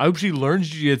 I hope she learns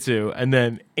jiu-jitsu and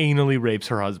then anally rapes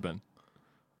her husband.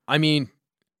 I mean,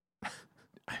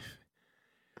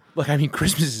 look,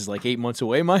 Christmas is like 8 months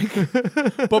away, Mike.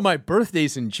 But my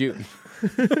birthday's in June.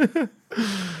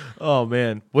 Oh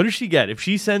man, what does she get if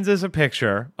she sends us a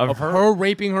picture of Her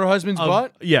raping her husband's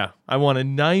butt? Yeah, I want a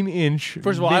 9-inch.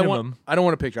 First of all, minimum. I don't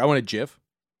want a picture. I want a GIF.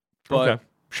 But Okay,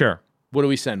 sure. what do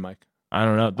we send, Mike? I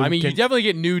don't know. I mean, you definitely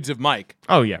get nudes of Mike.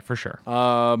 Oh yeah, for sure.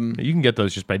 Um, You can get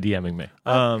those just by DMing me.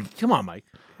 come on, Mike.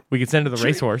 We could send her the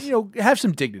racehorse. You know, have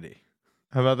some dignity.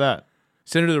 How about that?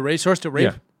 Send her to the racehorse to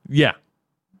rape. Yeah.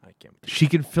 I can't. She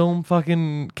could film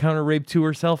fucking counter rape to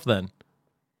herself then.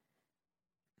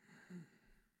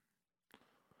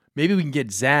 Maybe we can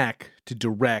get Zach to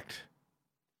direct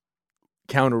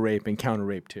Counter Rape and Counter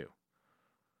Rape 2.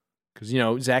 Because, you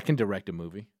know, Zach can direct a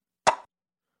movie.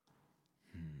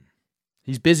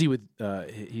 He's busy with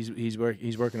he's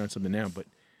working on something now, but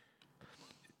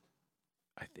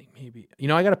I think maybe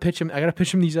I gotta pitch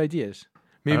him these ideas.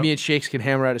 Maybe me and Shakes can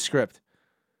hammer out a script.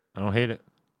 I don't hate it.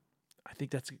 I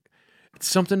think it's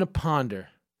something to ponder.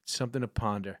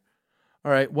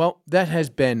 All right, well, that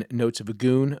has been Notes of a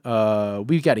Goon.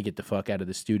 We've got to get the fuck out of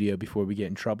the studio before we get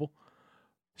in trouble.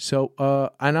 So,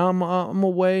 and I'm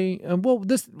away.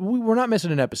 We're not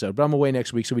missing an episode, but I'm away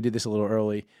next week, so we did this a little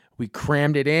early. We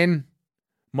crammed it in,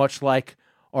 much like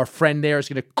our friend there is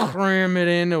going to cram it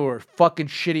in, or fucking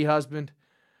shitty husband.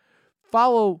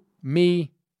 Follow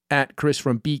me at Chris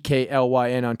from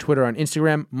BKLYN on Twitter, on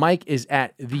Instagram. Mike is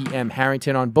at VM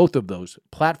Harrington on both of those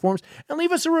platforms. And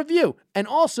leave us a review. And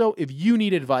also, if you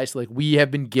need advice like we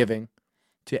have been giving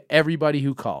to everybody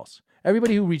who calls,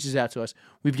 Everybody who reaches out to us,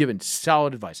 we've given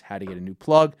solid advice. How to get a new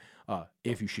plug,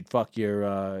 if you should fuck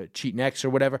your cheating ex or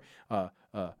whatever,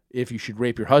 if you should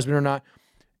rape your husband or not.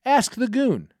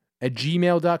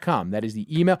 AskTheGoon@gmail.com. That is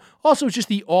the email. Also, it's just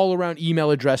the all-around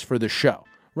email address for the show,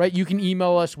 right? You can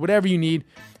email us whatever you need.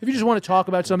 If you just want to talk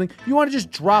about something, you want to just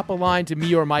drop a line to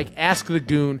me or Mike,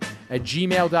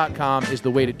 AskTheGoon@gmail.com is the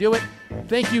way to do it.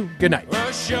 Thank you. Good night.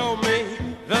 Well, show me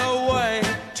the way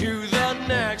to the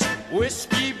next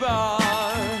whiskey bar.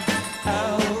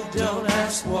 Oh, don't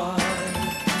ask why.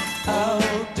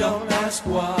 Oh, don't ask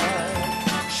why.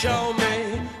 Show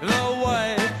me the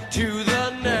way to the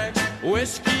next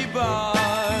whiskey bar.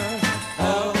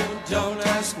 Oh, don't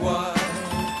ask why.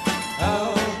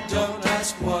 Oh, don't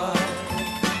ask why.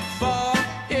 For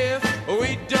if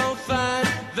we don't find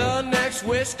the next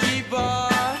whiskey bar,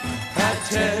 I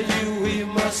tell you we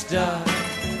must die.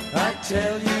 I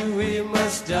tell you we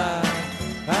must die.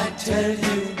 I tell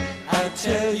you, I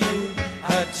tell you,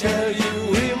 I tell you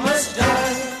we must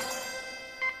die.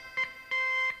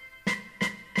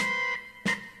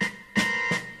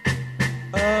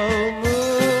 Oh,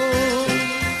 moon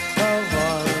of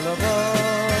Alabama,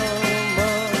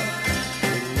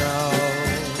 now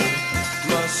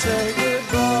must say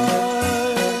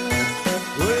goodbye.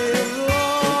 We've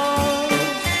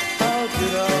lost our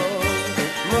good old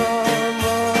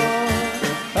mama.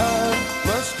 I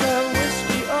must have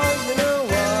whiskey, oh, you know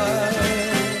why.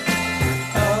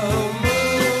 Oh,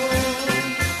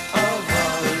 moon of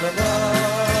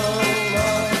Alabama,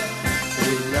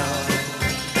 we now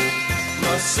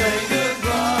must say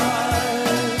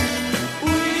goodbye.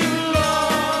 We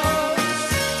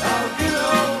lost our good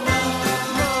old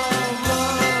mama.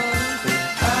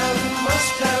 I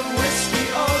must have whiskey,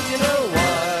 oh, you know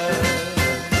why.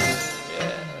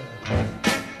 Yeah.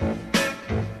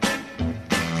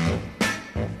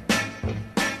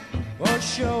 Oh,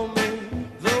 show me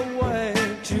the way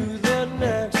to the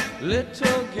next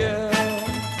little girl.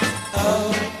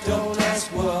 Oh, don't ask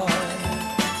why.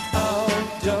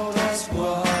 Oh, don't ask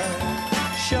why.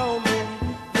 Show me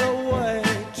the way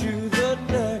to the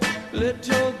next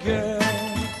little girl.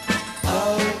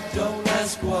 Oh, don't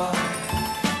ask why.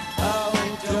 Oh,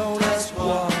 don't ask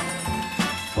why.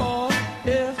 For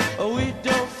if we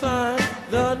don't find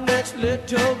the next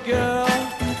little girl,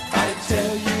 I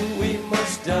tell you we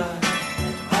must die.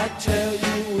 I tell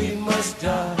you we must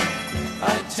die.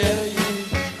 I tell you,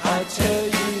 I tell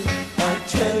you, I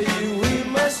tell you we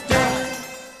must die.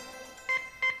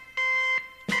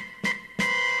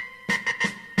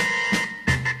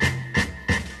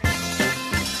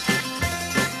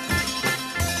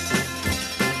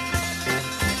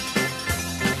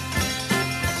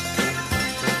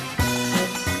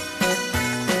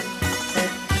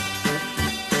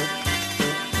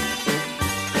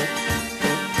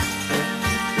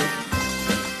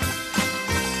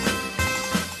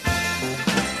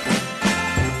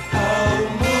 Oh,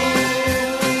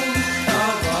 moon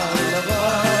of Alabama,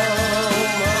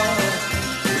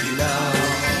 we now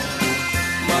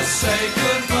must say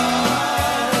goodbye.